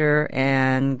 Inspector,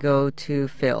 and go to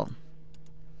Fill.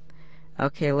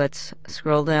 Okay, let's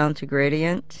scroll down to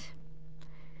Gradient.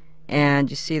 And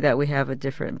you see that we have a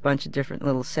bunch of different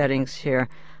little settings here.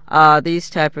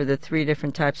 These are the three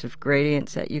different types of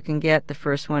gradients that you can get. The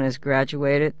first one is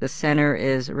graduated, the center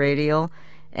is radial,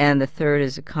 and the third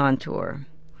is a contour.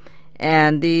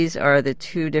 And these are the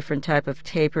two different type of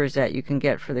tapers that you can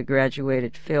get for the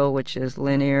graduated fill, which is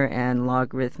linear and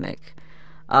logarithmic.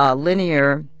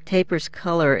 Linear tapers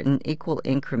color in equal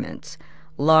increments.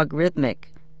 Logarithmic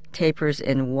tapers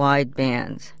in wide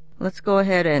bands. Let's go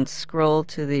ahead and scroll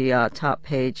to the top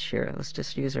page here. Let's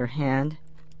just use our hand,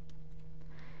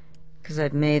 because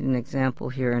I've made an example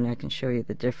here and I can show you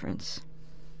the difference.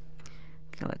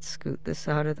 Okay, let's scoot this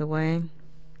out of the way.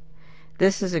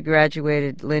 This is a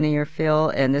graduated linear fill,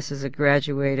 and this is a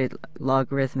graduated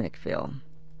logarithmic fill.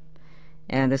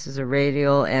 And this is a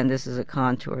radial, and this is a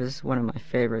contour. This is one of my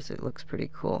favorites. It looks pretty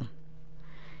cool.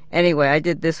 Anyway, I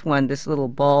did this one, this little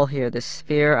ball here, this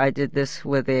sphere, I did this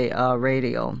with a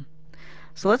radial.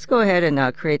 So let's go ahead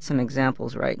and create some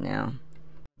examples right now.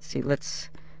 See, let's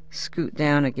scoot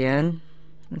down again.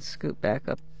 Let's scoot back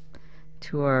up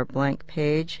to our blank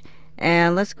page.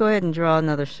 And let's go ahead and draw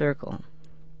another circle.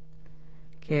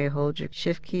 Okay, hold your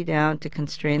shift key down to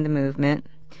constrain the movement,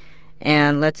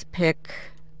 and let's pick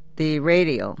the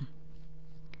radial.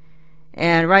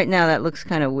 And right now that looks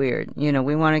kind of weird. You know,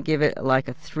 we want to give it like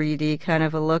a 3D kind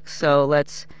of a look, so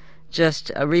let's just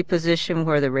reposition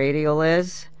where the radial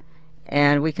is,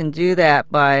 and we can do that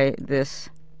by this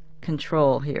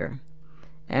control here.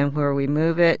 And where we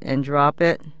move it and drop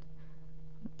it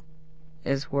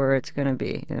is where it's going to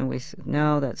be. And we said,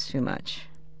 no, that's too much.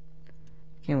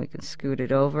 Okay, we can scoot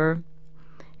it over.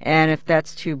 And if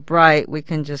that's too bright, we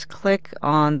can just click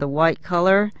on the white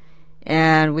color,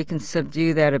 and we can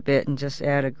subdue that a bit and just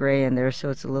add a gray in there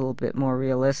so it's a little bit more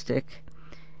realistic.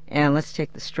 And let's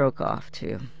take the stroke off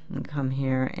too. And come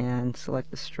here and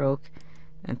select the stroke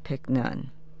and pick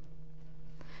none.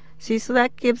 See, so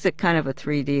that gives it kind of a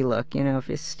 3D look. You know,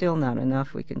 if it's still not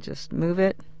enough, we can just move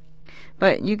it.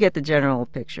 But you get the general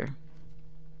picture.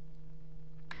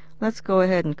 Let's go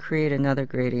ahead and create another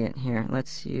gradient here.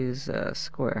 Let's use a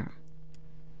square.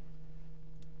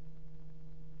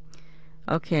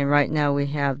 Okay, right now we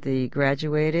have the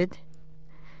graduated.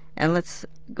 And let's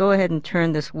go ahead and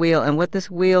turn this wheel. And what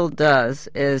this wheel does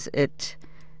is it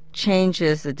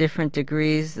changes the different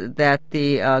degrees that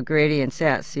the gradient's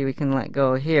at. See, we can let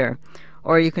go here.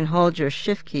 Or you can hold your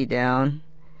shift key down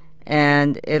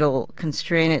and it'll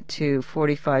constrain it to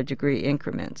 45-degree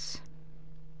increments.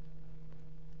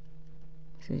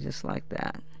 See, just like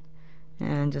that.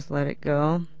 And just let it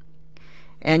go.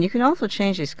 And you can also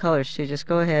change these colors too. Just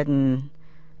go ahead and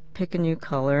pick a new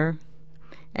color.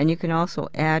 And you can also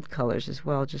add colors as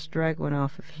well. Just drag one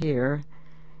off of here,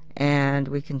 and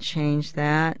we can change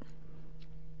that.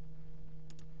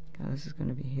 Oh, this is going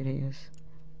to be hideous.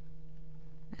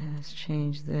 Let's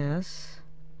change this.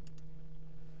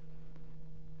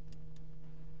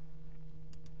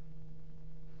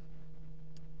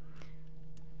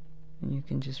 And you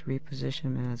can just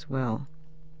reposition them as well.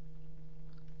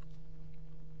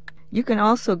 You can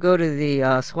also go to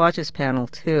the swatches panel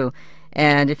too,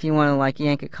 and if you want to like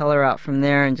yank a color out from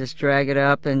there and just drag it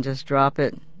up and just drop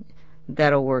it,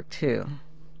 that'll work too.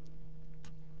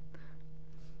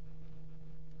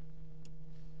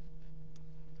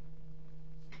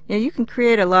 Yeah, you can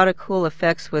create a lot of cool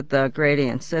effects with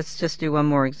gradients. Let's just do one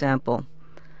more example.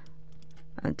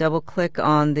 Double click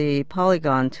on the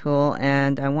polygon tool,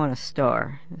 and I want a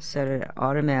star. Set it at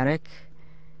automatic.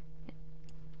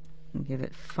 Give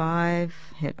it 5,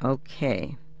 hit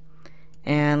OK,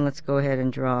 and let's go ahead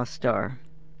and draw a star.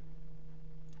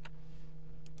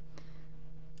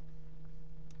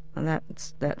 Well,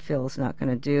 that fill is not going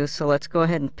to do, so let's go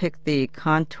ahead and pick the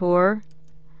contour.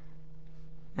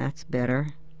 That's better.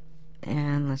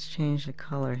 And let's change the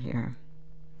color here.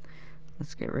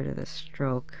 Let's get rid of this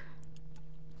stroke.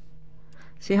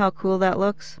 See how cool that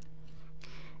looks?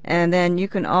 And then you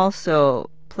can also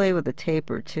play with the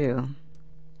taper too.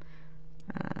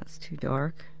 It's too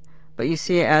dark. But you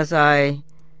see, as I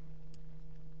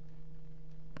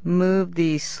move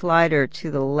the slider to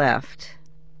the left,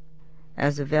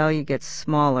 as the value gets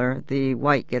smaller, the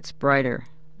white gets brighter.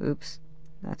 Oops,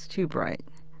 that's too bright.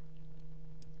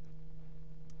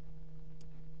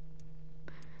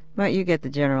 But you get the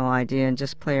general idea, and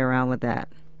just play around with that.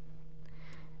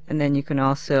 And then you can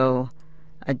also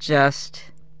adjust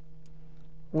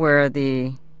where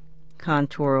the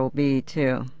contour will be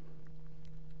too.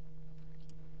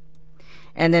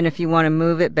 And then if you want to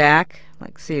move it back,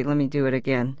 like, see, let me do it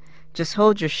again. Just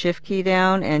hold your shift key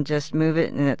down and just move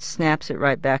it, and it snaps it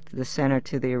right back to the center,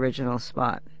 to the original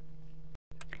spot.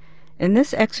 In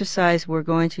this exercise, we're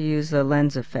going to use the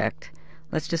lens effect.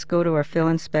 Let's just go to our fill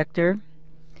inspector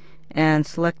and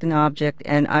select an object,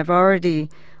 and I've already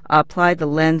applied the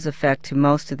lens effect to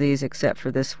most of these except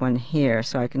for this one here,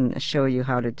 so I can show you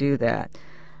how to do that.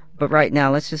 But right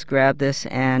now, let's just grab this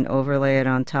and overlay it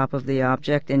on top of the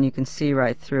object, and you can see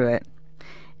right through it.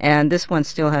 And this one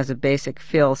still has a basic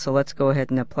fill, so let's go ahead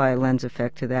and apply a lens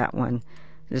effect to that one.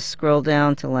 Just scroll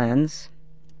down to lens,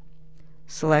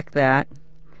 select that,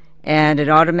 and it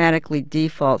automatically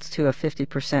defaults to a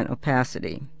 50%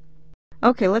 opacity.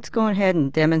 Okay, let's go ahead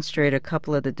and demonstrate a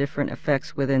couple of the different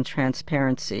effects within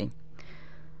transparency.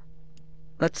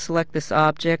 Let's select this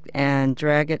object and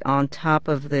drag it on top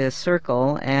of the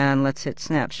circle, and let's hit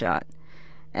snapshot.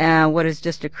 And what has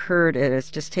just occurred is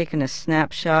it's just taken a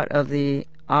snapshot of the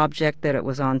object that it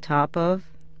was on top of.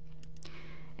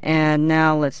 And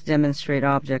now let's demonstrate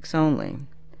objects only.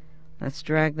 Let's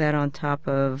drag that on top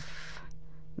of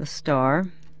the star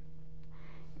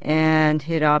and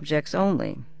hit objects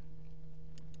only.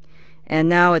 And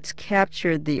now it's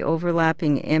captured the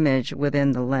overlapping image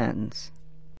within the lens.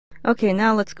 Okay,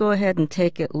 now let's go ahead and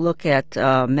take a look at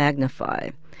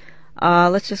magnify.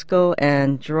 Let's just go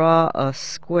and draw a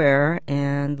square,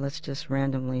 and let's just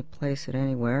randomly place it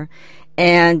anywhere.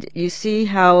 And you see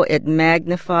how it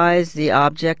magnifies the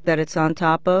object that it's on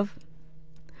top of?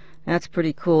 That's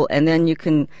pretty cool. And then you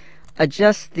can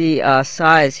adjust the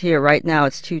size here. Right now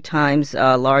it's 2 times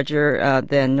larger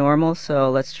than normal,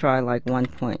 so let's try like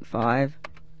 1.5,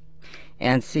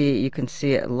 and see, you can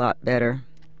see it a lot better.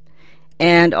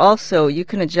 And also you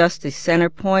can adjust the center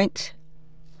point.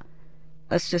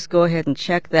 Let's just go ahead and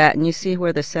check that, and you see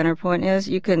where the center point is?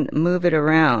 You can move it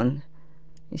around.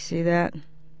 You see that?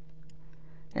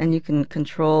 And you can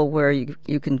control where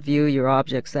you can view your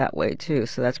objects that way too,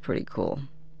 so that's pretty cool.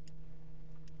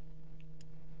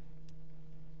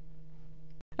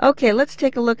 Okay, let's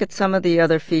take a look at some of the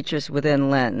other features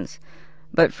within lens.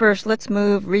 But first, let's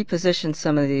reposition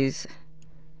some of these.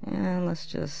 And let's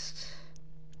just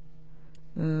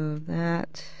move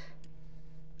that.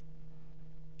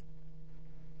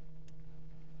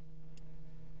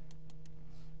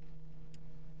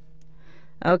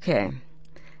 Okay,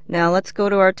 now let's go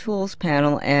to our tools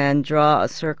panel and draw a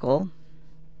circle.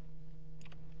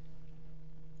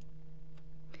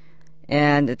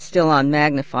 And it's still on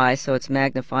magnify, so it's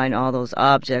magnifying all those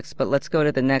objects, but let's go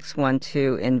to the next one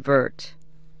to invert.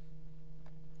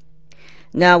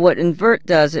 Now what invert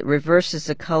does, it reverses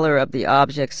the color of the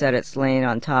objects that it's laying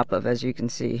on top of, as you can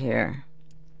see here.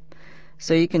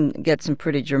 So you can get some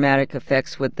pretty dramatic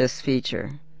effects with this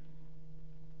feature.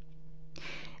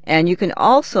 And you can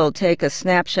also take a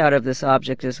snapshot of this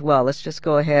object as well. Let's just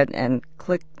go ahead and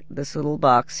click this little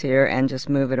box here and just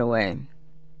move it away.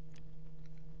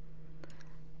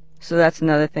 So that's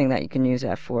another thing that you can use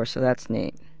that for, so that's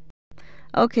neat.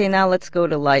 Okay, now let's go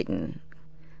to lighten.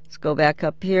 Let's go back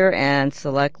up here and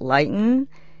select lighten,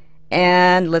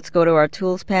 and let's go to our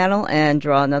tools panel and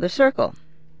draw another circle.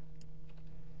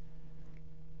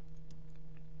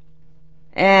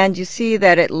 And you see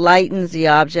that it lightens the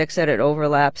objects that it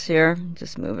overlaps here.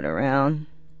 Just move it around.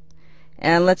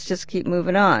 And let's just keep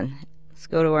moving on. Let's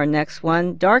go to our next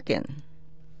one, darken.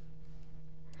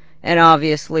 And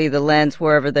obviously the lens,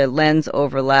 wherever the lens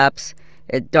overlaps,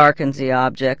 it darkens the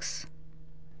objects.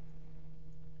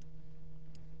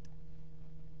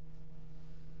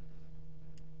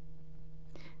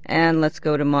 And let's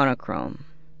go to monochrome.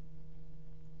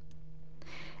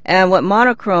 And what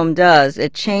monochrome does,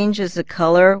 it changes the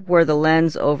color where the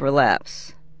lens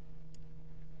overlaps.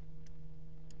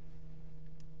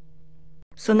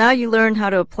 So now you learn how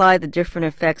to apply the different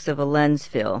effects of a lens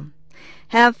fill.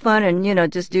 Have fun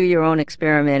and, just do your own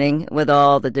experimenting with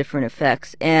all the different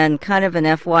effects. And kind of an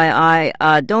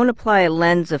FYI, don't apply a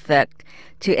lens effect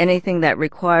to anything that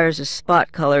requires a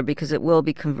spot color, because it will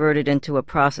be converted into a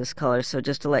process color, so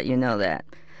just to let you know that.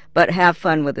 But have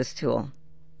fun with this tool.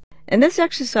 In this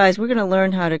exercise, we're going to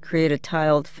learn how to create a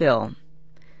tiled fill.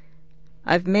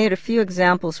 I've made a few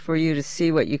examples for you to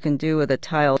see what you can do with a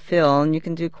tiled fill, and you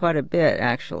can do quite a bit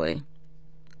actually.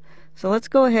 So let's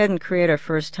go ahead and create our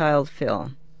first tiled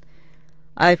fill.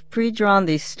 I've pre-drawn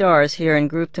these stars here and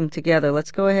grouped them together.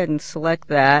 Let's go ahead and select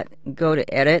that, go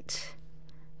to Edit,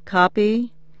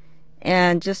 Copy,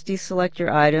 and just deselect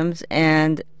your items,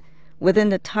 and within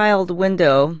the tiled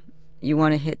window you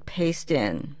want to hit Paste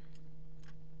In.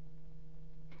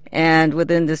 And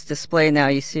within this display now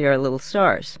you see our little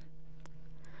stars.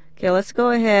 Okay, let's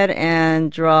go ahead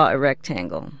and draw a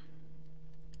rectangle.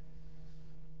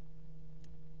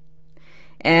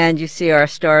 And you see our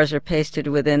stars are pasted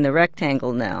within the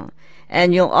rectangle now.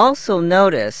 And you'll also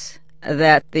notice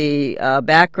that the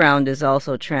background is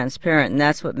also transparent, and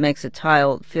that's what makes a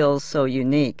tile fill so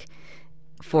unique,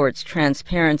 for its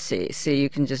transparency. See, you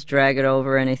can just drag it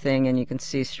over anything and you can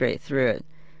see straight through it,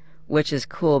 which is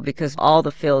cool because all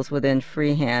the fills within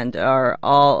Freehand are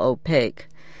all opaque.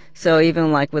 So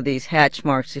even like with these hatch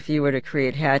marks, if you were to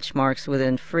create hatch marks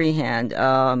within Freehand,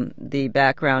 the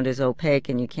background is opaque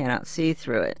and you cannot see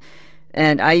through it.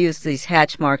 And I use these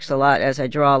hatch marks a lot as I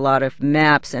draw a lot of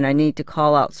maps, and I need to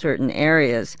call out certain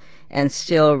areas and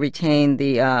still retain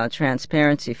the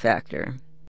transparency factor.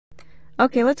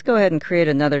 Okay, let's go ahead and create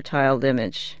another tiled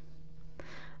image.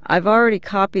 I've already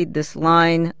copied this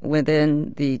line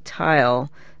within the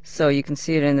tile, so you can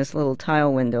see it in this little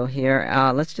tile window here.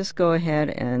 Let's just go ahead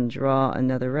and draw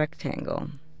another rectangle.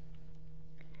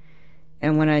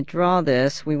 And when I draw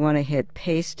this, we want to hit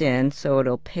Paste In, so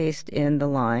it'll paste in the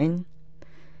line.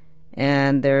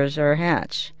 And there's our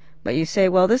hatch. But you say,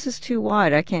 well, this is too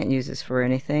wide, I can't use this for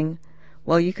anything.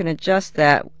 Well, you can adjust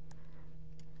that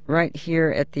right here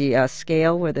at the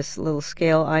scale, where this little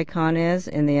scale icon is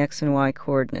in the X and Y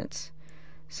coordinates.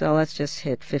 So let's just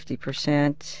hit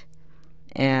 50%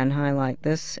 and highlight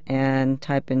this and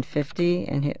type in 50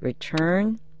 and hit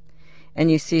return, and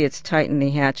you see it's tightened the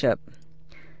hatch up.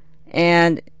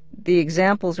 And the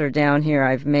examples are down here.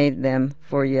 I've made them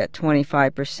for you at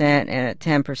 25% and at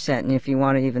 10%, and if you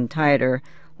want it even tighter,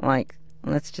 like,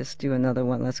 let's just do another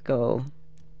one. Let's go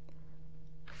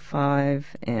 5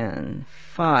 and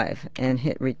 5 and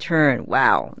hit return.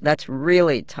 Wow, that's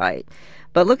really tight.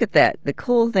 But look at that. The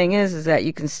cool thing is that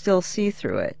you can still see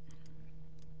through it.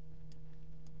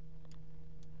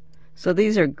 So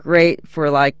these are great for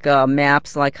like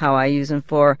maps, like how I use them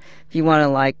for. If you want to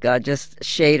like just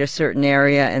shade a certain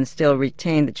area and still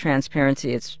retain the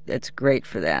transparency, it's great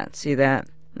for that. See that?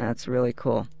 That's really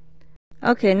cool.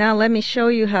 Okay, now let me show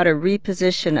you how to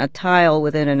reposition a tile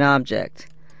within an object.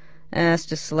 And let's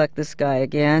just select this guy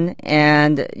again,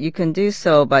 and you can do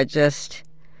so by just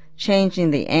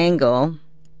changing the angle.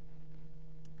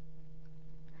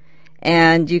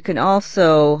 And you can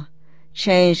also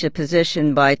change the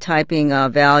position by typing a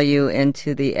value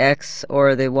into the X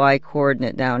or the Y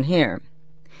coordinate down here.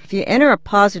 If you enter a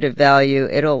positive value,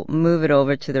 it'll move it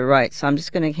over to the right. So I'm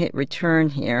just going to hit return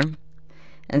here,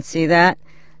 and see that?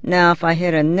 Now if I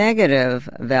hit a negative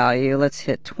value, let's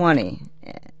hit 20.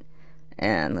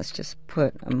 And let's just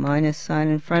put a minus sign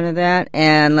in front of that,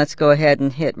 and let's go ahead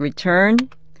and hit return.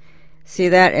 See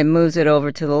that? It moves it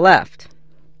over to the left.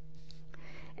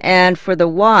 And for the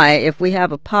Y, if we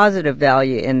have a positive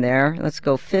value in there, let's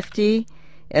go 50,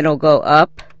 it'll go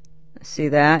up. See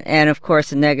that? And of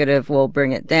course a negative will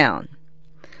bring it down.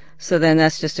 So then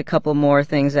that's just a couple more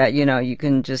things that you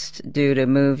can just do to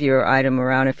move your item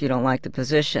around if you don't like the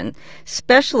position.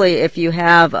 Especially if you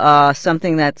have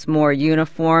something that's more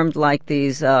uniformed, like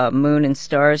these moon and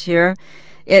stars here.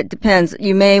 It depends.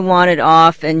 You may want it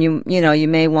off, and you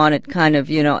may want it kind of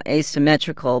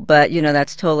asymmetrical, but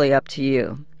that's totally up to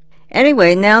you.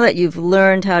 Anyway, now that you've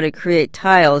learned how to create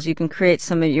tiles, you can create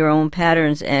some of your own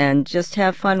patterns and just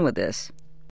have fun with this.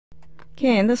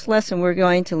 Okay, in this lesson we're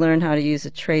going to learn how to use a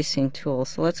tracing tool.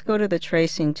 So let's go to the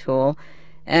tracing tool,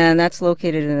 and that's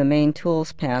located in the main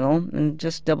tools panel, and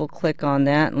just double click on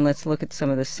that and let's look at some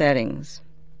of the settings.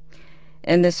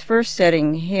 In this first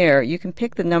setting here, you can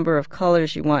pick the number of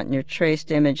colors you want in your traced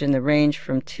image in the range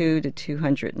from 2 to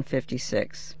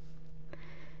 256.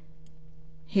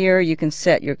 Here you can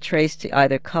set your trace to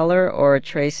either color or a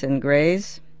trace in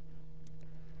grays.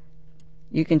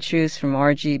 You can choose from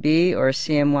RGB or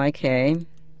CMYK.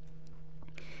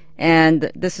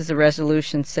 And this is a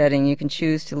resolution setting. You can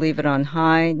choose to leave it on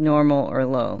high, normal, or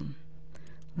low.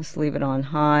 Let's leave it on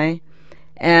high.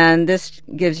 And this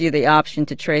gives you the option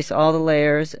to trace all the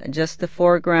layers, just the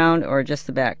foreground or just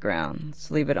the background.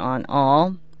 Let's leave it on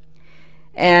all.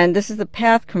 And this is the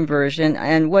path conversion,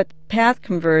 and what path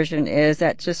conversion is,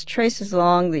 that just traces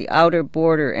along the outer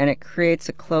border and it creates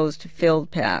a closed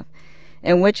filled path,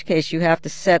 in which case you have to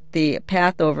set the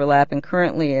path overlap, and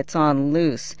currently it's on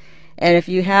loose. And if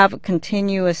you have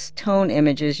continuous tone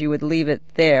images, you would leave it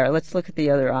there. Let's look at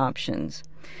the other options.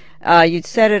 You'd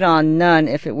set it on none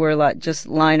if it were like just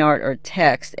line art or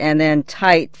text, and then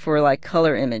tight for like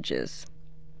color images.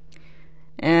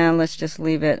 And let's just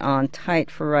leave it on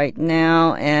tight for right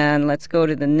now, and let's go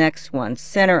to the next one,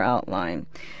 center outline.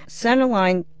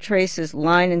 Centerline traces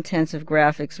line intensive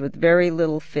graphics with very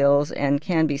little fills and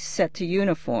can be set to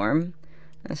uniform.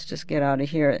 Let's just get out of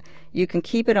here. You can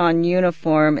keep it on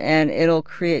uniform and it'll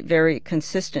create very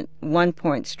consistent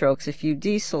one-point strokes. If you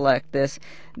deselect this,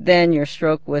 then your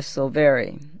stroke widths will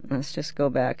vary. Let's just go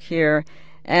back here.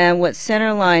 And what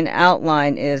centerline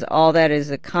outline is, all that is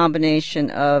a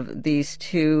combination of these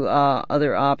two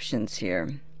other options here.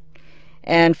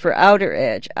 And for outer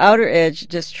edge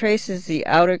just traces the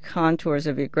outer contours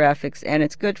of your graphics, and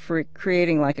it's good for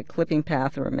creating like a clipping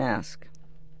path or a mask.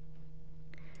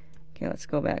 Okay, let's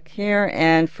go back here.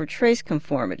 And for trace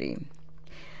conformity,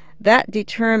 that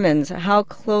determines how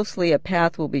closely a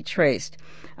path will be traced.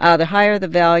 The higher the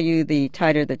value, the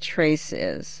tighter the trace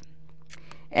is.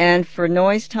 And for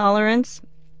noise tolerance,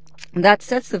 that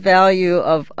sets the value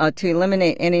of to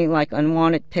eliminate any like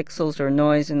unwanted pixels or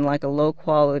noise in like a low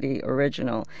quality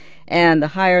original. And the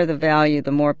higher the value,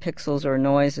 the more pixels or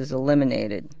noise is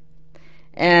eliminated.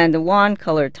 And the wand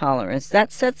color tolerance,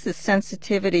 that sets the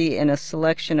sensitivity in a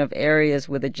selection of areas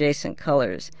with adjacent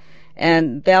colors.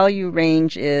 And value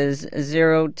range is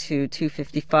 0 to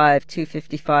 255,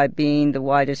 255 being the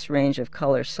widest range of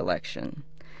color selection.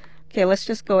 Okay, let's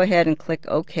just go ahead and click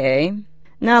OK.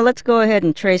 Now let's go ahead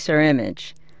and trace our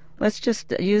image. Let's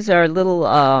just use our little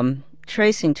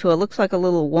tracing tool. It looks like a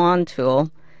little wand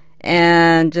tool.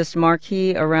 And just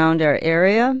marquee around our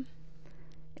area.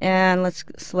 And let's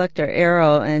select our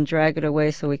arrow and drag it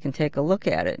away so we can take a look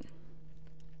at it.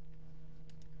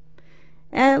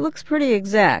 And it looks pretty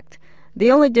exact.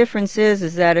 The only difference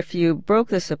is that if you broke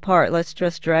this apart, let's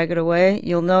just drag it away,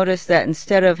 you'll notice that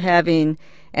instead of having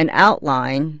an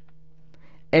outline,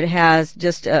 it has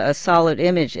just a solid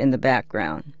image in the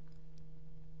background.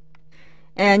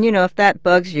 And if that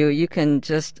bugs you, you can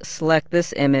just select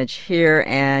this image here,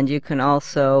 and you can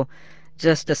also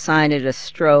just assign it a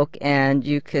stroke, and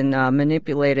you can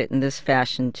manipulate it in this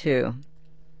fashion too.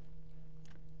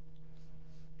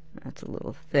 That's a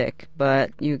little thick,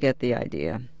 but you get the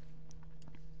idea.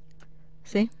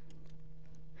 See?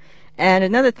 And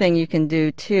another thing you can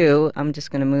do too, I'm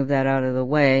just going to move that out of the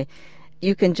way,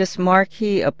 you can just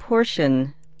marquee a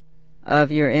portion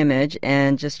of your image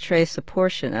and just trace a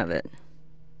portion of it.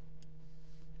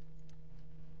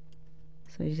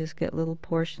 So you just get little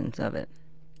portions of it.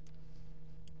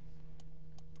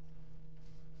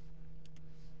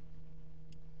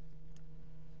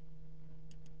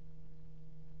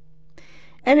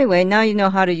 Anyway, now you know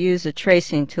how to use a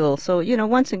tracing tool. So,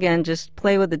 once again, just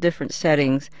play with the different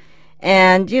settings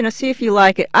and, see if you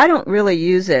like it. I don't really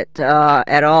use it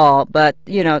at all, but,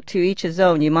 to each his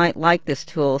own. You might like this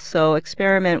tool, so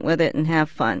experiment with it and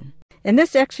have fun. In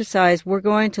this exercise, we're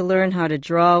going to learn how to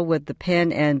draw with the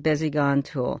pen and Bezigan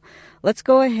tool. Let's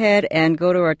go ahead and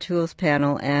go to our Tools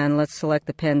panel and let's select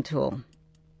the pen tool.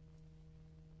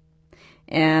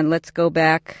 And let's go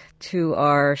back to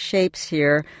our shapes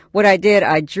here. What I did,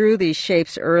 I drew these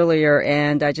shapes earlier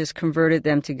and I just converted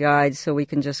them to guides so we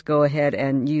can just go ahead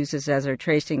and use this as our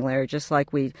tracing layer, just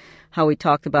like how we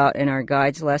talked about in our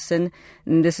guides lesson.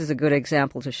 And this is a good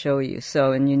example to show you.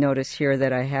 So, and you notice here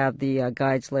that I have the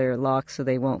guides layer locked so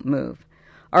they won't move.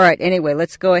 All right, anyway,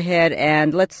 let's go ahead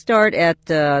and let's start at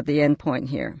the end point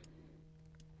here.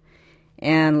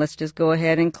 And let's just go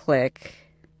ahead and click.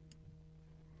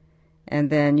 And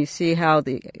then you see how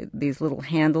these little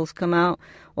handles come out.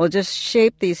 Well, just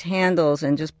shape these handles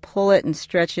and just pull it and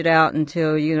stretch it out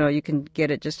until you can get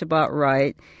it just about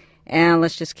right. And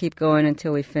let's just keep going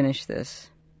until we finish this.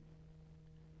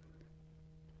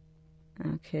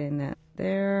 Okay, and that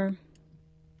there.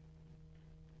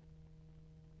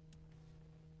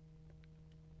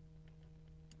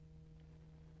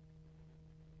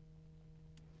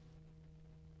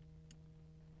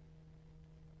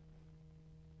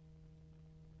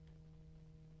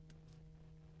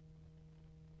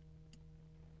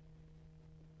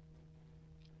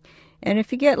 And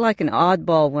if you get like an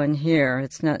oddball one here,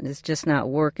 it's just not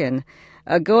working,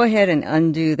 go ahead and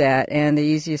undo that. And the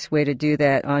easiest way to do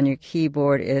that on your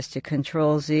keyboard is to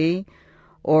Control-Z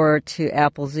or to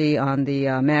Apple-Z on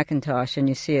the Macintosh, and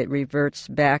you see it reverts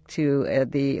back to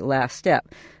the last step.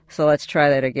 So let's try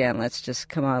that again. Let's just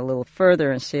come out a little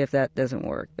further and see if that doesn't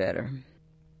work better.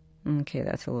 Okay,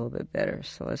 that's a little bit better.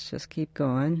 So let's just keep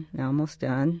going. Now almost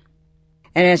done.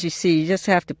 And as you see, you just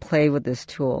have to play with this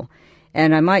tool.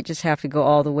 And I might just have to go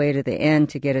all the way to the end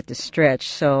to get it to stretch.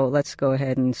 So let's go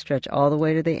ahead and stretch all the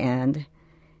way to the end.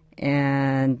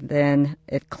 And then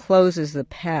it closes the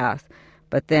path,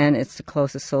 but then it's the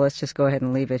closest. So let's just go ahead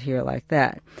and leave it here like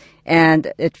that.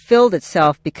 And it filled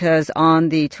itself because on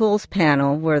the Tools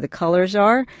panel where the colors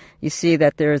are, you see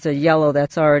that there's a yellow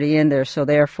that's already in there. So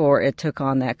therefore it took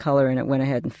on that color and it went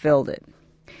ahead and filled it.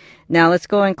 Now let's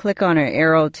go and click on our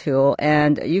arrow tool,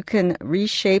 and you can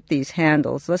reshape these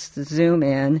handles. Let's zoom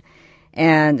in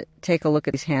and take a look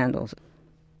at these handles.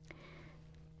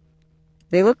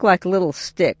 They look like little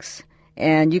sticks,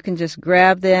 and you can just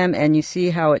grab them and you see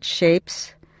how it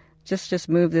shapes. Just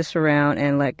move this around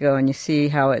and let go, and you see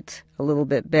how it's a little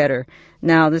bit better.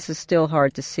 Now this is still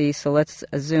hard to see, so let's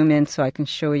zoom in so I can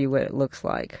show you what it looks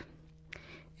like.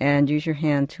 And use your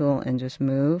hand tool and just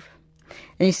move.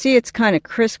 And you see it's kind of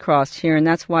crisscrossed here, and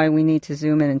that's why we need to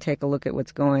zoom in and take a look at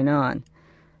what's going on.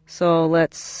 So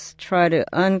let's try to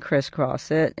uncrisscross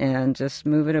it and just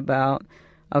move it about.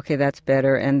 Okay, that's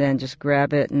better. And then just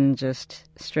grab it and just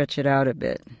stretch it out a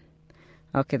bit.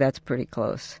 Okay, that's pretty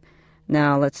close.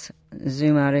 Now let's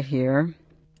zoom out of here.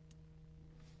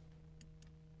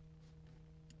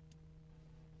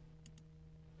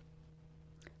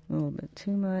 A little bit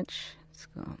too much. Let's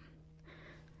go.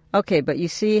 Okay, but you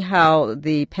see how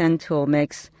the pen tool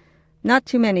makes not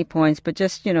too many points, but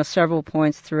just, several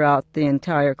points throughout the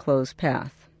entire closed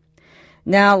path.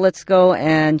 Now let's go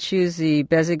and choose the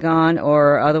Bezigan,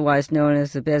 or otherwise known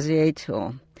as the Bezier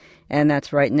tool. And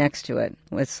that's right next to it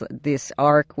with this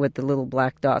arc with the little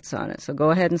black dots on it. So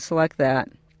go ahead and select that.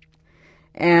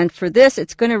 And for this,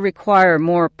 it's going to require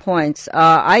more points.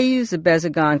 I use the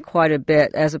Bezigan quite a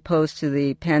bit as opposed to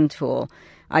the pen tool.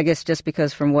 I guess just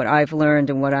because from what I've learned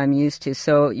and what I'm used to.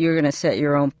 So you're going to set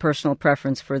your own personal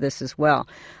preference for this as well.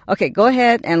 Okay, go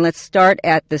ahead and let's start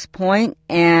at this point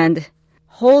and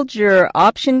hold your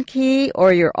Option key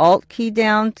or your Alt key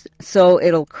down so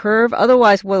it'll curve.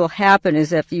 Otherwise, what will happen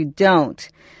is if you don't,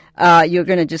 you're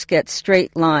going to just get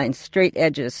straight lines, straight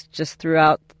edges just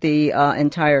throughout the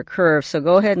entire curve. So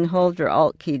go ahead and hold your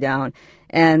Alt key down,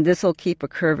 and this will keep a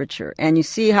curvature. And you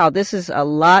see how this is a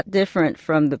lot different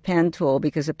from the pen tool,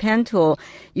 because the pen tool,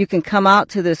 you can come out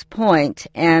to this point,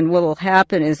 and what will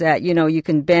happen is that, you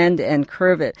can bend and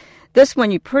curve it. This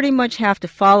one, you pretty much have to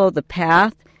follow the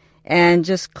path and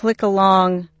just click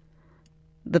along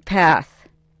the path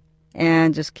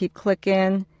and just keep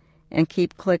clicking and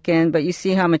keep clicking. But you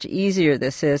see how much easier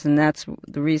this is, and that's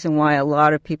the reason why a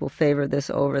lot of people favor this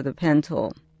over the pen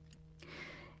tool.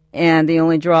 And the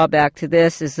only drawback to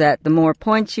this is that the more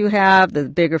points you have, the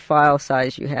bigger file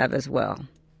size you have as well.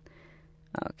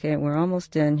 Okay, we're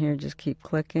almost done here. Just keep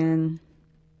clicking.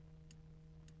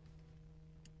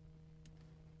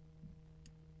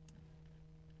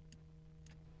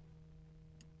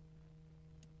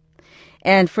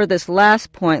 And for this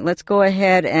last point, let's go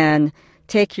ahead and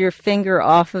take your finger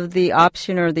off of the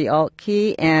Option or the Alt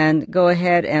key and go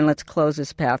ahead and let's close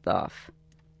this path off.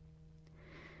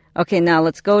 Okay, now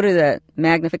let's go to the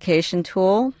magnification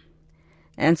tool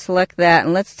and select that,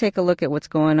 and let's take a look at what's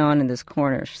going on in this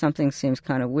corner. Something seems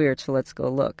kind of weird, so let's go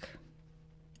look.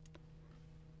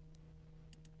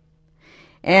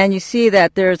 And you see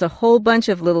that there's a whole bunch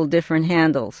of little different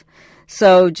handles.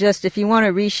 So just if you want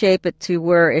to reshape it to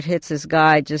where it hits this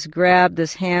guide, just grab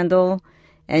this handle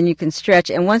and you can stretch.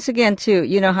 And once again, too,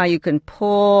 you know how you can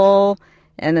pull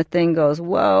and the thing goes,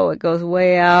 whoa, it goes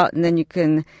way out, and then you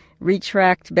can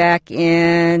retract back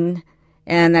in,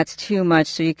 and that's too much,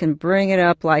 so you can bring it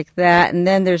up like that. And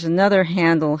then there's another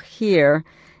handle here,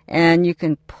 and you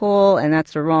can pull, and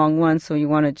that's the wrong one, so you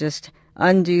want to just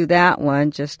undo that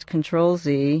one, just Control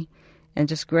Z, and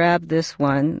just grab this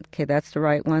one. Okay, that's the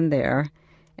right one there,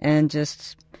 and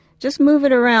just move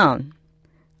it around.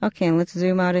 Okay, and let's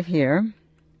zoom out of here.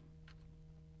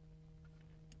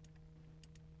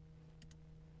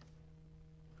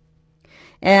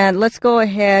 And let's go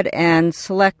ahead and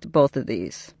select both of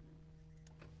these.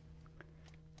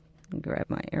 Grab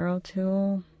my arrow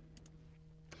tool.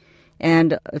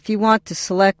 And if you want to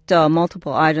select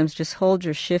multiple items, just hold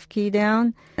your Shift key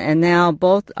down. And now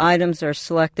both items are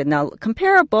selected. Now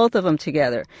compare both of them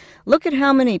together. Look at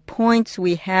how many points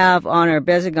we have on our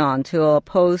Bezigon tool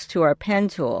opposed to our pen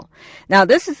tool. Now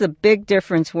this is a big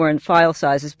difference we're in file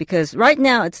sizes, because right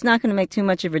now it's not going to make too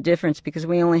much of a difference because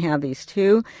we only have these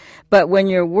two. But when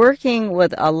you're working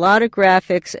with a lot of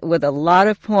graphics with a lot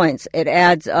of points, it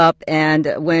adds up.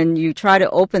 And when you try to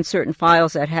open certain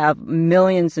files that have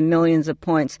millions and millions of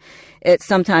points,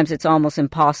 sometimes it's almost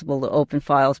impossible to open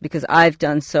files, because I've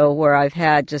done so where I've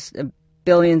had just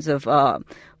billions of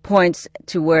points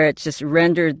to where it's just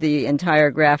rendered the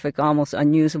entire graphic almost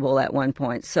unusable at one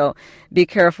point. So be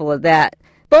careful of that.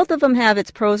 Both of them have its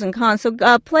pros and cons,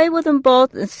 so play with them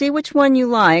both and see which one you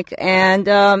like, and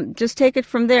just take it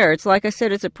from there. It's like I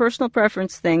said, it's a personal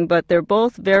preference thing, but they're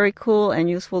both very cool and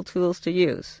useful tools to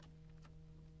use.